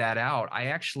figured that out, I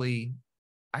actually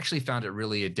found it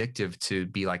really addictive to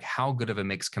be like, how good of a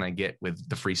mix can I get with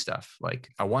the free stuff? Like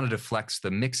I wanted to flex the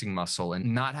mixing muscle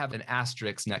and not have an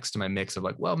asterisk next to my mix of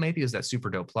like, well, maybe it's that super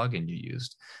dope plugin you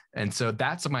used. And so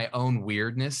that's my own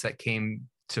weirdness that came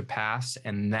to pass.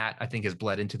 And that I think has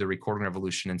bled into the recording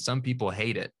revolution. And some people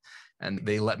hate it. And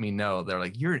they let me know, they're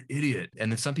like, you're an idiot.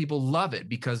 And then some people love it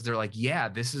because they're like, yeah,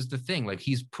 this is the thing. Like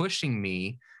he's pushing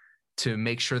me to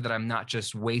make sure that I'm not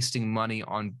just wasting money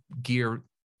on gear,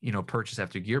 purchase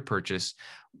after gear purchase,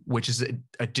 which is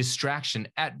a distraction.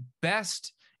 At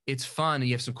best, it's fun and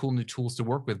you have some cool new tools to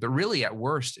work with, but really at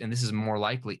worst, and this is more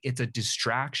likely, it's a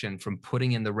distraction from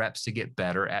putting in the reps to get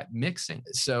better at mixing.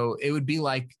 So it would be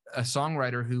like a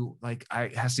songwriter who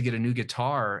has to get a new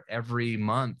guitar every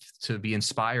month to be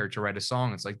inspired to write a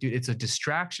song. It's like, dude, it's a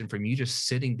distraction from you just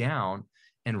sitting down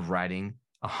and writing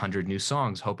 100 new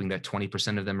songs, hoping that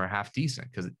 20% of them are half decent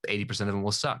because 80% of them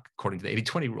will suck according to the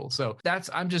 80-20 rule. So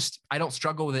I don't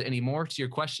struggle with it anymore, to your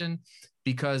question,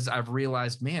 because I've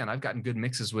realized, man, I've gotten good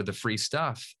mixes with the free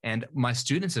stuff and my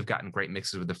students have gotten great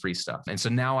mixes with the free stuff. And so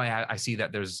now I see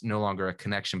that there's no longer a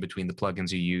connection between the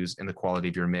plugins you use and the quality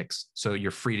of your mix. So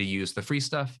you're free to use the free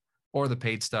stuff or the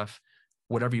paid stuff,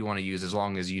 whatever you want to use, as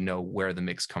long as you know where the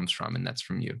mix comes from and that's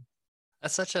from you.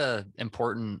 That's such a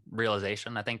important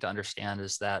realization, I think, to understand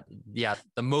is that, yeah,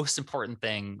 the most important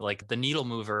thing, like the needle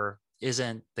mover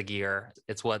isn't the gear.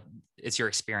 It's your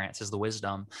experience, is the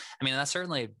wisdom. I mean, that's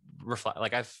certainly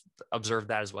like I've observed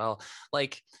that as well.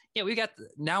 Like, yeah, we've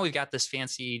got this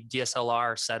fancy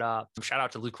DSLR set up. Shout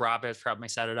out to Luke Roberts for helping me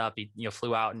set it up. He,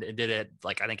 flew out and did it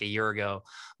like, I think a year ago.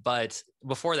 But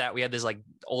before that, we had this like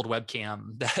old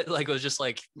webcam that like was just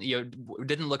like,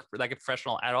 didn't look like a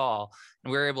professional at all.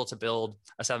 And we were able to build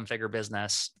a 7-figure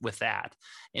business with that.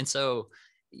 And so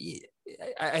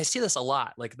I see this a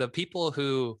lot. Like the people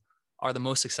who are the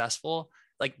most successful,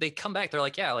 like they come back, they're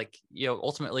like, yeah, like,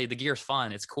 ultimately the gear's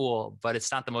fun, it's cool, but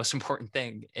it's not the most important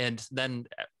thing. And then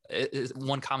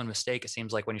one common mistake, it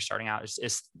seems like when you're starting out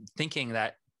is thinking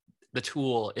that the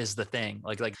tool is the thing,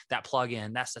 like that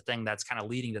plugin, that's the thing that's kind of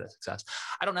leading to the success.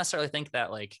 I don't necessarily think that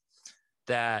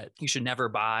that you should never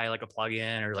buy like a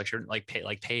plugin or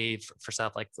pay for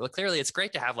stuff. Like clearly it's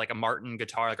great to have like a Martin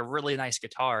guitar, like a really nice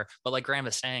guitar, but like Graham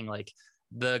is saying, like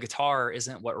the guitar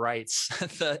isn't what writes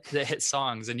the hit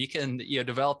songs, and you can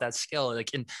develop that skill. Like,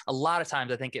 and a lot of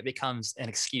times I think it becomes an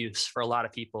excuse for a lot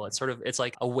of people. It's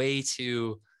like a way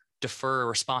to defer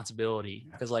responsibility,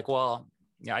 because like, well,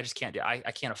 I just can't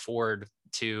I can't afford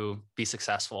to be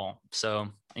successful. So,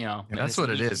 that's what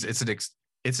it is.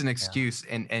 It's an excuse,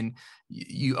 and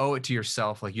you owe it to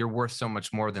yourself. Like, you're worth so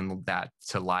much more than that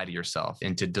to lie to yourself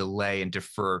and to delay and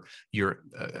defer your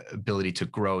ability to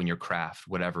grow in your craft,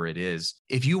 whatever it is.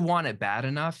 If you want it bad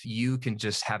enough, you can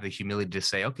just have the humility to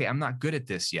say, okay, I'm not good at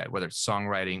this yet, whether it's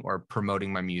songwriting or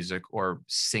promoting my music or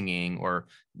singing or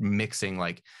mixing.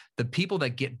 Like, the people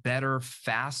that get better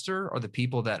faster are the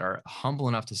people that are humble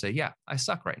enough to say, yeah, I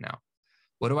suck right now.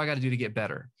 What do I got to do to get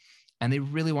better? And they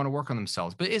really want to work on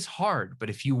themselves, but it's hard.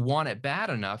 But if you want it bad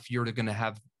enough, you're going to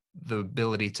have the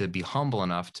ability to be humble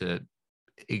enough to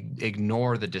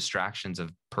ignore the distractions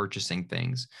of purchasing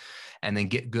things and then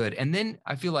get good. And then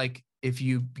I feel like if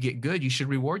you get good, you should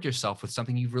reward yourself with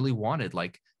something you really wanted.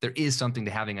 Like, there is something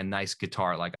to having a nice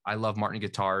guitar. Like, I love Martin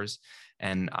guitars.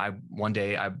 And one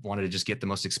day I wanted to just get the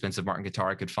most expensive Martin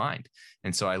guitar I could find.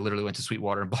 And so I literally went to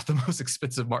Sweetwater and bought the most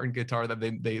expensive Martin guitar that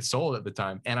they sold at the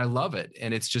time. And I love it.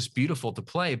 And it's just beautiful to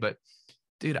play. But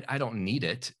dude, I don't need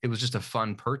it. It was just a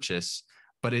fun purchase.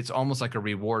 But it's almost like a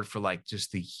reward for like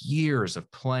just the years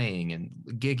of playing and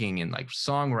gigging and like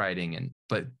songwriting.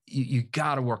 But you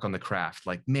got to work on the craft.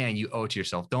 Like, man, you owe it to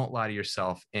yourself. Don't lie to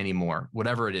yourself anymore.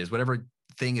 Whatever it is, whatever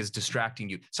thing is distracting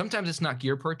you. Sometimes it's not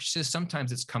gear purchases.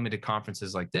 Sometimes it's coming to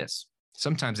conferences like this.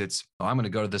 Sometimes it's, I'm going to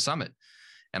go to the summit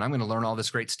and I'm going to learn all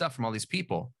this great stuff from all these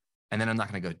people. And then I'm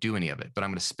not going to go do any of it, but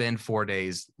I'm going to spend 4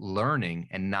 days learning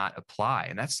and not apply.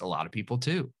 And that's a lot of people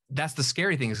too. That's the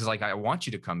scary thing, is like, I want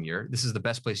you to come here. This is the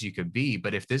best place you could be.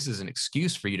 But if this is an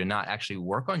excuse for you to not actually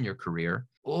work on your career,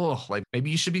 like maybe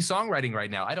you should be songwriting right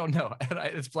now. I don't know.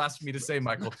 It's blasphemy to say,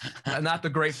 Michael. Not the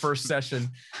great first session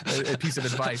piece of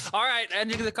advice. All right. And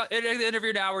you're going to end the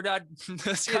interview now. We're done.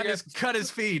 cut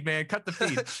his feed, man. Cut the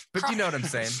feed. But you know what I'm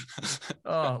saying?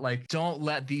 Like, don't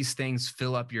let these things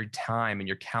fill up your time and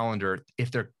your calendar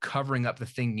if they're covering up the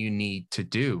thing you need to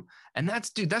do. And that's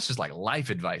just like life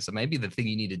advice. So maybe the thing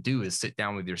you need to do is sit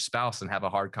down with your spouse and have a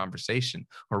hard conversation,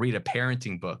 or read a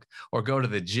parenting book, or go to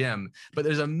the gym. But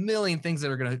there's a million things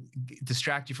that are going to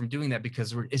distract you from doing that,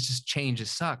 because it's just change. It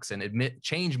sucks. And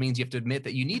change means you have to admit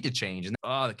that you need to change. And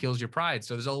that kills your pride.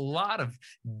 So there's a lot of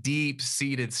deep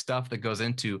seated stuff that goes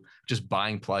into just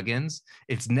buying plugins.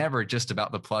 It's never just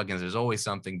about the plugins. There's always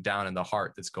something down in the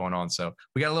heart that's going on. So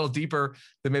we got a little deeper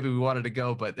than maybe we wanted to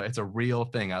go, but it's a real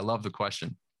thing. I love the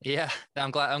question. Yeah,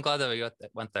 I'm glad that we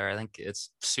went there. I think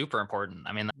it's super important.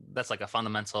 I mean, that's like a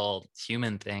fundamental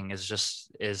human thing,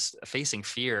 is facing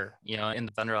fear, in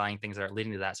the underlying things that are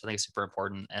leading to that. So I think it's super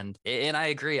important. And I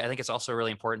agree. I think it's also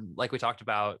really important, like we talked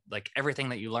about, like everything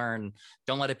that you learn,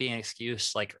 don't let it be an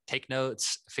excuse. Like, take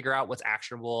notes, figure out what's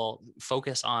actionable,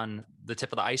 focus on the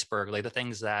tip of the iceberg, like the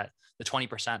things that the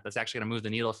 20% that's actually going to move the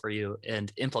needle for you,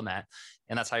 and implement.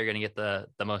 And that's how you're going to get the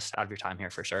most out of your time here,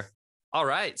 for sure. All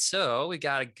right. So we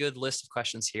got a good list of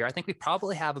questions here. I think we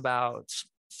probably have about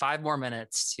 5 more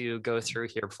minutes to go through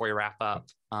here before we wrap up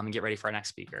and get ready for our next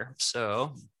speaker.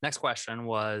 So next question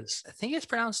was, I think it's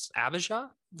pronounced Abijah.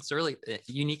 It's a really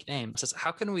unique name. It says,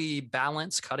 how can we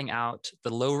balance cutting out the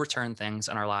low return things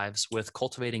in our lives with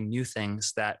cultivating new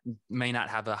things that may not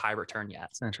have a high return yet?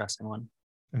 It's an interesting one.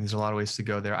 And there's a lot of ways to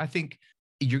go there. I think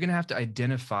you're going to have to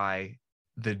identify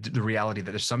the reality that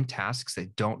there's some tasks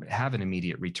that don't have an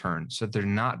immediate return. So they're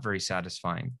not very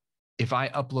satisfying. If I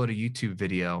upload a YouTube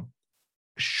video,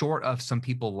 short of some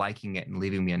people liking it and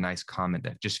leaving me a nice comment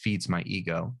that just feeds my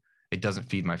ego, it doesn't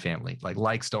feed my family. Like,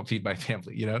 likes don't feed my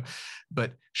family,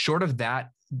 But short of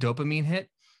that dopamine hit,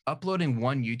 uploading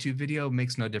one YouTube video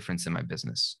makes no difference in my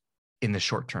business in the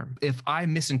short term. If I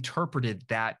misinterpreted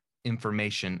that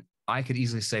information, I could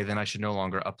easily say, then I should no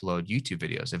longer upload YouTube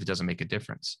videos if it doesn't make a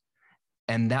difference.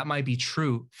 And that might be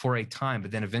true for a time,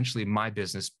 but then eventually my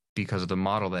business, because of the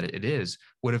model that it is,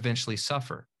 would eventually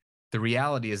suffer. The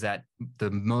reality is that the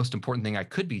most important thing I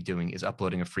could be doing is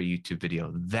uploading a free YouTube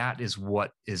video. That is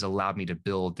what has allowed me to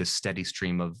build this steady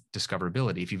stream of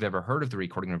discoverability. If you've ever heard of the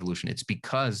Recording Revolution, it's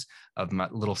because of my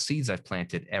little seeds I've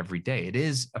planted every day. It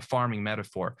is a farming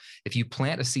metaphor. If you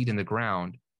plant a seed in the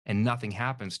ground and nothing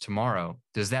happens tomorrow,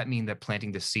 does that mean that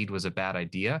planting the seed was a bad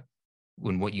idea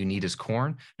when what you need is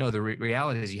corn? No, the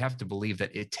reality is you have to believe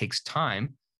that it takes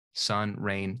time, sun,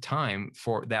 rain, time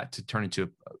for that to turn into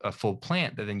a full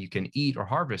plant that then you can eat or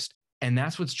harvest. And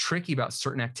that's what's tricky about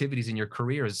certain activities in your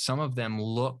career is some of them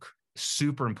look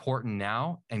super important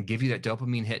now and give you that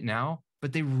dopamine hit now,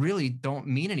 but they really don't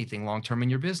mean anything long-term in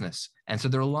your business. And so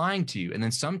they're lying to you. And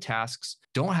then some tasks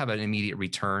don't have an immediate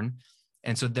return.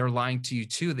 And so they're lying to you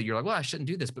too, that you're like, well, I shouldn't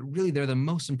do this, but really they're the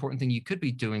most important thing you could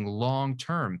be doing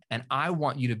long-term. And I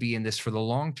want you to be in this for the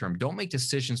long-term. Don't make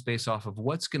decisions based off of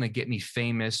what's going to get me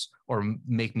famous or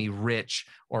make me rich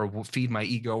or feed my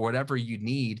ego, whatever you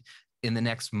need in the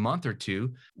next month or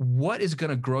two. What is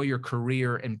going to grow your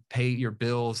career and pay your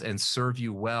bills and serve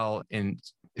you well and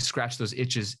scratch those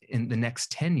itches in the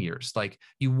next 10 years? Like,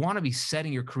 you want to be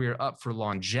setting your career up for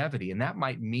longevity. And that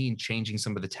might mean changing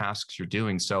some of the tasks you're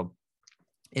doing. So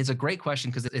it's a great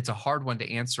question because it's a hard one to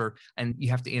answer and you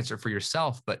have to answer for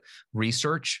yourself. But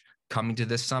research, coming to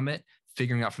this summit,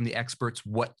 figuring out from the experts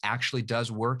what actually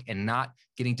does work and not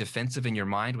getting defensive in your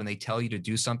mind when they tell you to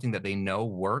do something that they know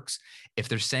works. If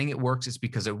they're saying it works, it's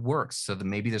because it works. So then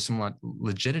maybe there's some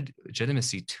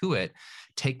legitimacy to it.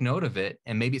 Take note of it.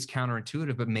 And maybe it's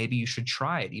counterintuitive, but maybe you should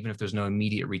try it, even if there's no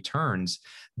immediate returns.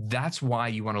 That's why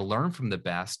you want to learn from the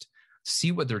best,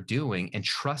 see what they're doing, and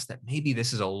trust that maybe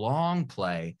this is a long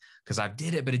play because I've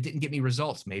did it, but it didn't get me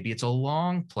results. Maybe it's a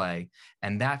long play.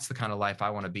 And that's the kind of life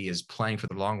I want to be, is playing for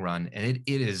the long run. And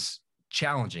it is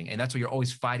challenging. And that's why you're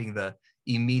always fighting the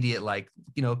immediate, like,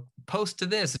 post to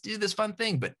this, do this fun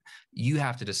thing, but you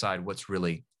have to decide what's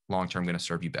really long-term going to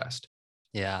serve you best.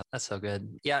 Yeah, that's so good.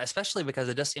 Yeah, especially because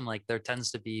it does seem like there tends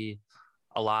to be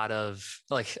a lot of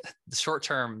like the short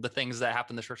term, the things that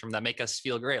happen in the short term that make us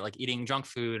feel great, like eating junk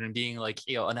food and being like,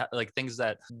 like things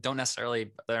that they're not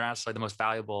necessarily the most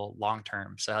valuable long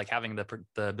term. So like having the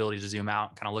ability to zoom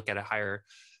out, kind of look at a higher,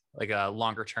 like a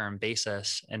longer term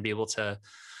basis, and be able to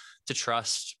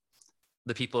trust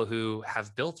the people who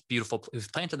have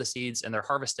who've planted the seeds and they're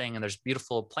harvesting and there's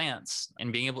beautiful plants,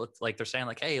 and being able to, like, they're saying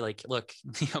like, hey, like, look,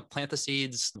 plant the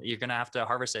seeds, you're going to have to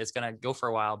harvest it. It's going to go for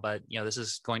a while, but this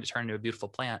is going to turn into a beautiful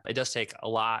plant. It does take a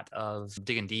lot of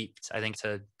digging deep, I think,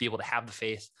 to be able to have the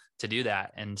faith to do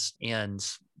that. And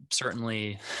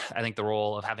certainly I think the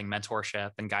role of having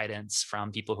mentorship and guidance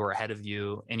from people who are ahead of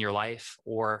you in your life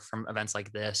or from events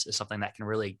like this is something that can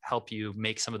really help you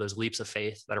make some of those leaps of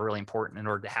faith that are really important in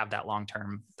order to have that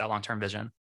long-term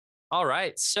vision. All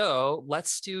right. So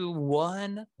let's do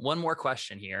one more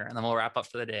question here and then we'll wrap up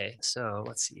for the day. So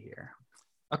let's see here.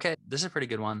 Okay. This is a pretty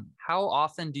good one. How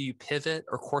often do you pivot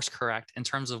or course correct in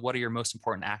terms of what are your most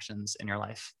important actions in your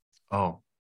life? Oh,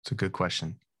 it's a good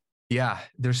question. Yeah,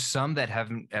 there's some that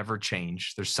haven't ever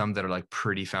changed. There's some that are like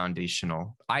pretty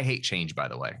foundational. I hate change, by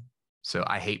the way. So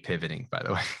I hate pivoting, by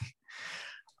the way.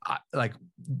 Like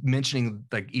mentioning,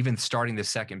 like even starting this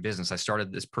second business, I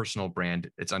started this personal brand.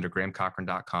 It's under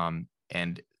grahamcochrane.com.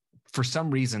 And for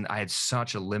some reason, I had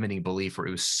such a limiting belief where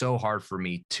it was so hard for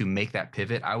me to make that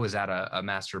pivot. I was at a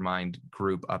mastermind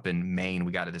group up in Maine.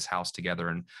 We got to this house together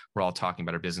and we're all talking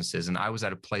about our businesses. And I was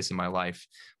at a place in my life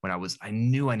when I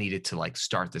knew I needed to like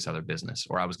start this other business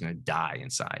or I was going to die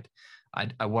inside. I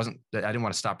didn't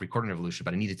want to stop Recording Revolution,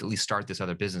 but I needed to at least start this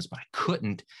other business, but I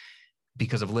couldn't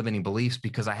because of limiting beliefs,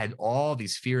 because I had all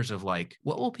these fears of like,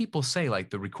 what will people say? Like,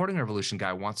 the Recording Revolution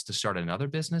guy wants to start another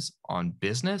business on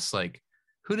business. Like,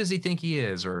 who does he think he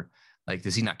is? Or like,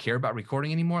 does he not care about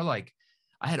recording anymore? Like,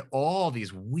 I had all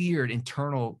these weird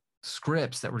internal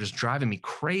scripts that were just driving me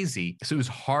crazy. So it was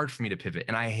hard for me to pivot,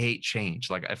 and I hate change.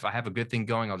 Like, if I have a good thing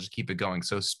going, I'll just keep it going.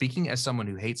 So speaking as someone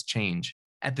who hates change,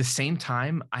 at the same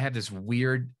time, I have this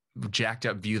weird jacked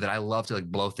up view that I love to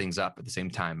like blow things up at the same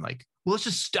time. Like, well, let's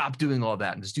just stop doing all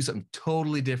that and just do something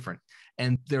totally different.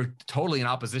 And they're totally in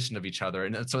opposition of each other.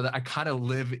 And so that I kind of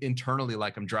live internally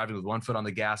like I'm driving with one foot on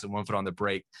the gas and one foot on the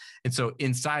brake. And so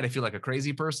inside, I feel like a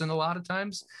crazy person a lot of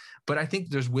times, but I think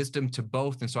there's wisdom to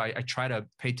both. And so I try to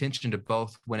pay attention to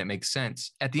both when it makes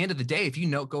sense. At the end of the day, if you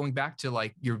know, going back to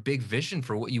like your big vision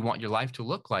for what you want your life to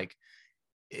look like,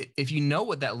 if you know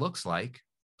what that looks like,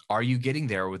 are you getting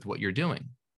there with what you're doing?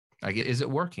 Like, is it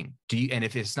working? And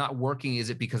if it's not working, is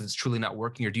it because it's truly not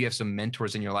working? Or do you have some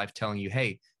mentors in your life telling you,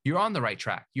 hey, you're on the right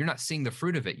track. You're not seeing the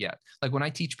fruit of it yet. Like when I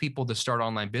teach people to start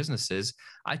online businesses,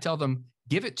 I tell them,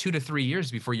 give it 2 to 3 years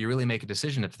before you really make a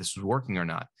decision if this is working or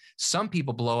not. Some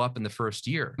people blow up in the first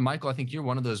year. Michael, I think you're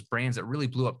one of those brands that really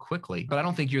blew up quickly, but I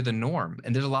don't think you're the norm.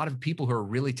 And there's a lot of people who are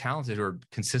really talented, who are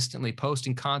consistently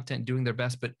posting content, doing their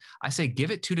best. But I say,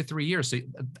 give it 2 to 3 years. So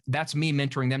that's me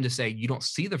mentoring them to say, you don't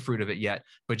see the fruit of it yet,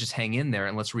 but just hang in there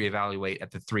and let's reevaluate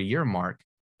at the 3-year mark.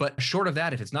 But short of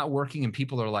that, if it's not working and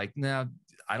people are like, no,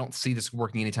 I don't see this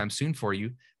working anytime soon for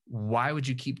you, why would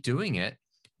you keep doing it?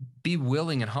 Be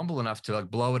willing and humble enough to like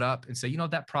blow it up and say,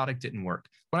 that product didn't work.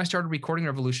 When I started Recording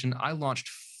Revolution, I launched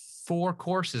 4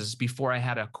 courses before I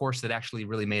had a course that actually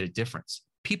really made a difference.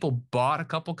 People bought a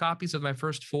couple copies of my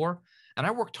first 4, and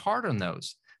I worked hard on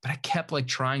those, but I kept like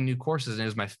trying new courses. And it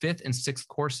was my 5th and 6th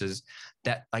courses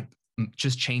that like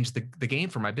just changed the game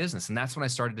for my business. And that's when I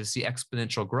started to see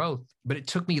exponential growth. But it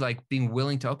took me like being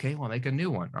willing to, okay, well, make a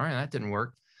new one. All right, that didn't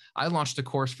work. I launched a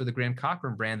course for the Graham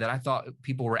Cochran brand that I thought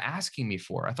people were asking me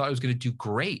for. I thought I was going to do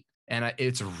great. And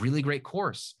it's a really great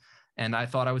course. And I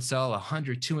thought I would sell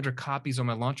 100, 200 copies on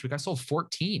my launch week. I sold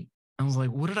 14. I was like,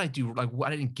 what did I do? Like, I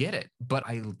didn't get it. But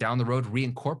I, down the road,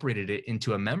 reincorporated it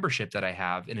into a membership that I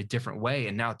have in a different way.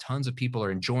 And now tons of people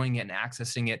are enjoying it and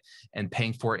accessing it and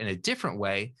paying for it in a different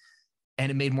way. And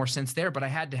it made more sense there, but I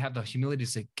had to have the humility to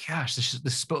say, gosh, this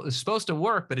is supposed to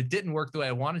work, but it didn't work the way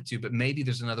I wanted to, but maybe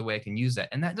there's another way I can use that.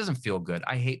 And that doesn't feel good.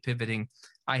 I hate pivoting.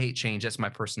 I hate change. That's my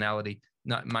personality.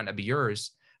 Might not be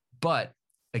yours, but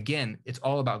again, it's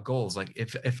all about goals. Like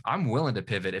if I'm willing to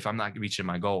pivot, if I'm not reaching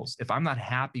my goals, if I'm not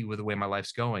happy with the way my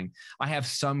life's going, I have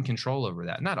some control over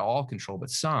that. Not all control, but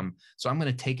some. So I'm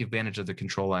going to take advantage of the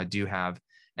control I do have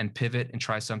and pivot and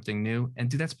try something new. And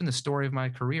dude, that's been the story of my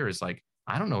career, is like,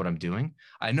 I don't know what I'm doing.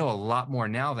 I know a lot more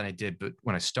now than I did, but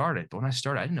when I started, I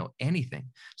didn't know anything.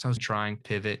 So I was trying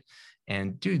pivot,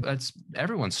 and dude, that's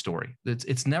everyone's story.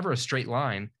 It's never a straight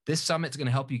line. This summit's going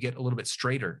to help you get a little bit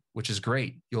straighter, which is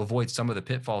great. You'll avoid some of the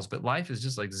pitfalls, but life is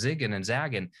just like zigging and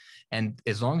zagging. And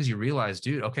as long as you realize,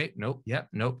 dude, okay, nope, yep,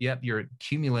 you're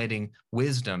accumulating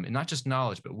wisdom, and not just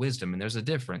knowledge, but wisdom. And there's a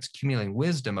difference. Accumulating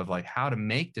wisdom of like how to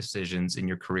make decisions in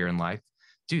your career and life.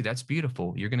 Dude, that's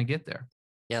beautiful. You're going to get there.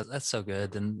 Yeah, that's so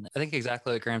good. And I think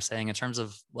exactly what Graham's saying in terms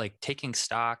of like taking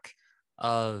stock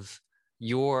of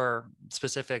your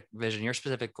specific vision, your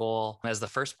specific goal as the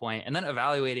first point, and then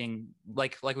evaluating,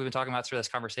 like we've been talking about through this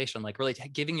conversation, like really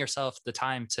giving yourself the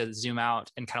time to zoom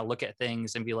out and kind of look at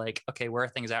things and be like, okay, where are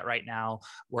things at right now?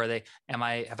 Where are they?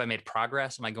 Have I made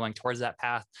progress? Am I going towards that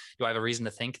path? Do I have a reason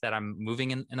to think that I'm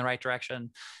moving in the right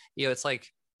direction? It's like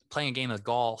playing a game of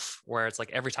golf where it's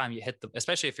like every time you hit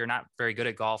especially if you're not very good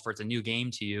at golf or it's a new game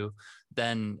to you,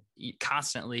 then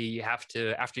constantly you have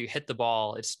to, after you hit the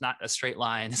ball, it's not a straight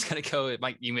line. It's going to go,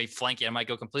 you may flank it, it might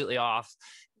go completely off.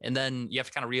 And then you have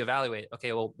to kind of reevaluate,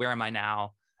 okay, well, where am I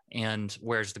now? And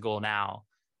where's the goal now?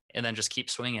 And then just keep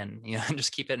swinging, and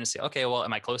just keep hitting and say, okay, well,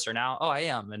 am I closer now? Oh, I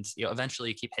am. And, eventually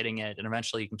you keep hitting it, and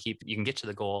eventually you can get to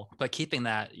the goal. But keeping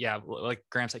that, like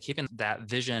Graham said, keeping that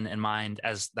vision in mind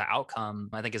as the outcome,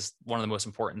 I think is one of the most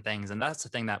important things. And that's the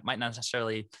thing that might not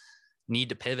necessarily need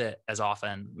to pivot as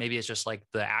often. Maybe it's just like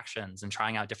the actions and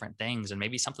trying out different things. And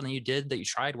maybe something that you did that you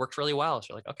tried worked really well. So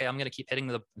you're like, okay, I'm going to keep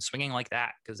hitting swinging like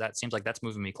that, because that seems like that's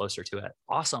moving me closer to it.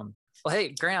 Awesome. Well, hey,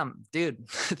 Graham, dude,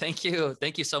 thank you.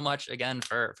 Thank you so much again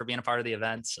for being a part of the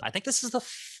event. I think this is the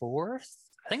 4th.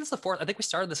 I think it's the 4th. I think we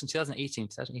started this in 2018,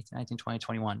 19, 20,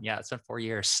 21. Yeah, it's been 4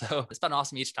 years. So it's been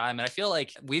awesome each time. And I feel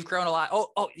like we've grown a lot.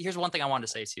 Oh, here's one thing I wanted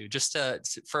to say too, just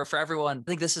for everyone. I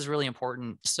think this is really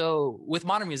important. So with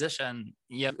Modern Musician,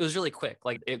 it was really quick.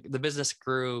 Like the business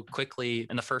grew quickly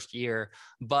in the first year,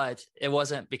 but it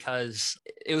was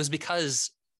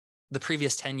because the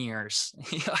previous 10 years,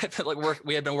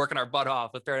 we had been working our butt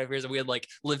off with Paradigm Fears, and we had like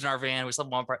lived in our van. We slept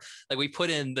one part, like we put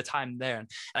in the time there. And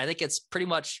I think it's pretty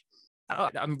much,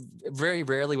 I'm very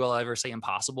rarely will I ever say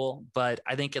impossible, but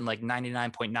I think in like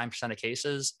 99.9% of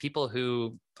cases, people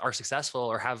who are successful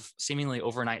or have seemingly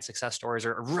overnight success stories,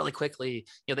 or really quickly,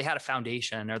 they had a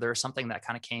foundation, or there was something that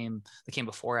kind of came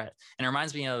before it. And it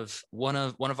reminds me of one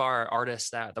of our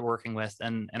artists that we're working with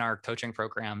in our coaching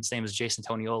program. His name is Jason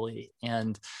Tonioli.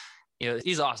 And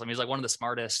he's awesome. He's like one of the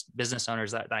smartest business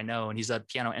owners that I know. And he's a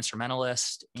piano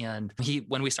instrumentalist. And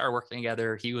when we started working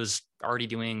together, he was already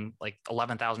doing like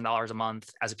 $11,000 a month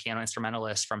as a piano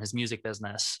instrumentalist from his music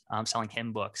business, selling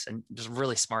hymn books, and just a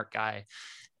really smart guy.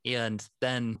 And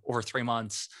then over 3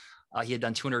 months, he had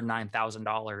done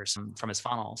 $209,000 from his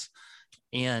funnels.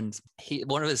 And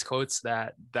one of his quotes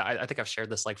that I think I've shared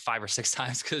this like 5 or 6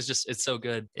 times, because it's so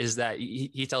good, is that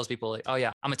he tells people like, oh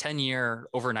yeah, I'm a 10-year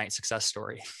overnight success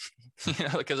story,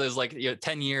 because it was like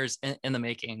 10 years in the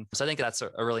making. So I think that's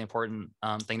a really important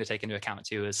thing to take into account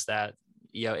too, is that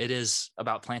it is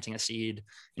about planting a seed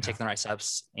and taking the right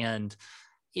steps. And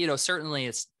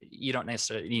certainly you don't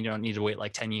need to wait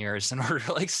like 10 years in order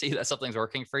to like see that something's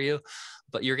working for you,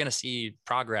 but you're going to see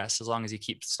progress as long as you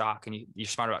keep stock and you're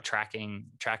smart about tracking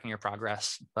your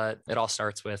progress. But it all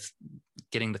starts with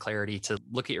getting the clarity to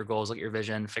look at your goals, look at your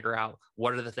vision, figure out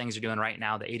what are the things you're doing right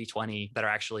now, the 80-20 that are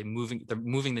actually moving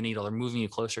the needle, they're moving you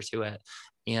closer to it,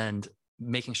 and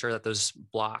making sure that those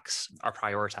blocks are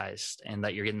prioritized and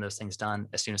that you're getting those things done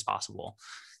as soon as possible.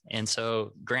 And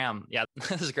so, Graham, yeah,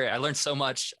 this is great. I learned so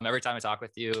much every time I talk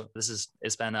with you.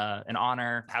 It's been an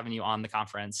honor having you on the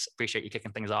conference. Appreciate you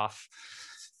kicking things off.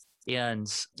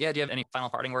 And yeah, do you have any final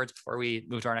parting words before we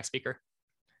move to our next speaker?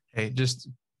 Hey, just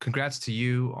congrats to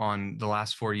you on the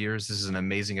last 4 years. This is an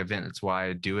amazing event. That's why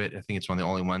I do it. I think it's one of the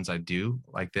only ones I do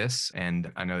like this.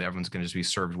 And I know that everyone's going to just be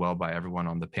served well by everyone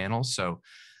on the panel. So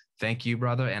thank you,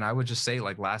 brother. And I would just say,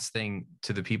 like, last thing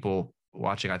to the people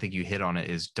watching, I think you hit on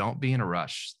it, is don't be in a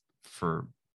rush for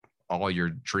all your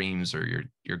dreams or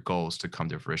your goals to come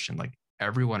to fruition. Like,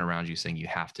 everyone around you saying you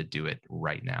have to do it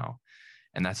right now.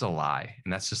 And that's a lie.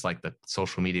 And that's just like the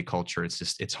social media culture.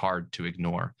 It's hard to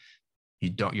ignore.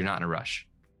 You're not in a rush.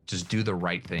 Just do the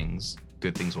right things.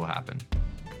 Good things will happen.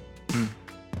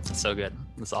 That's so good.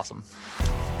 That's awesome.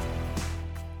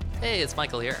 Hey, it's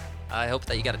Michael here. I hope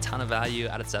that you got a ton of value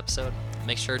out of this episode.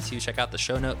 Make sure to check out the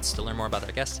show notes to learn more about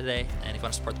our guest today. And if you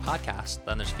want to support the podcast,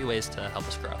 then there's a few ways to help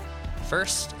us grow.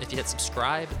 First, if you hit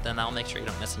subscribe, then that'll make sure you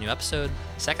don't miss a new episode.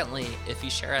 Secondly, if you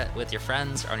share it with your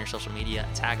friends or on your social media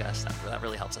and tag us, that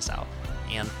really helps us out.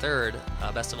 And third,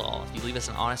 best of all, if you leave us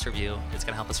an honest review, it's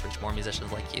going to help us reach more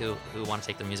musicians like you who want to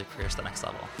take their music careers to the next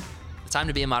level. The time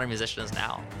to be a modern musician is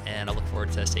now, and I look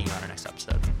forward to seeing you on our next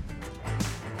episode.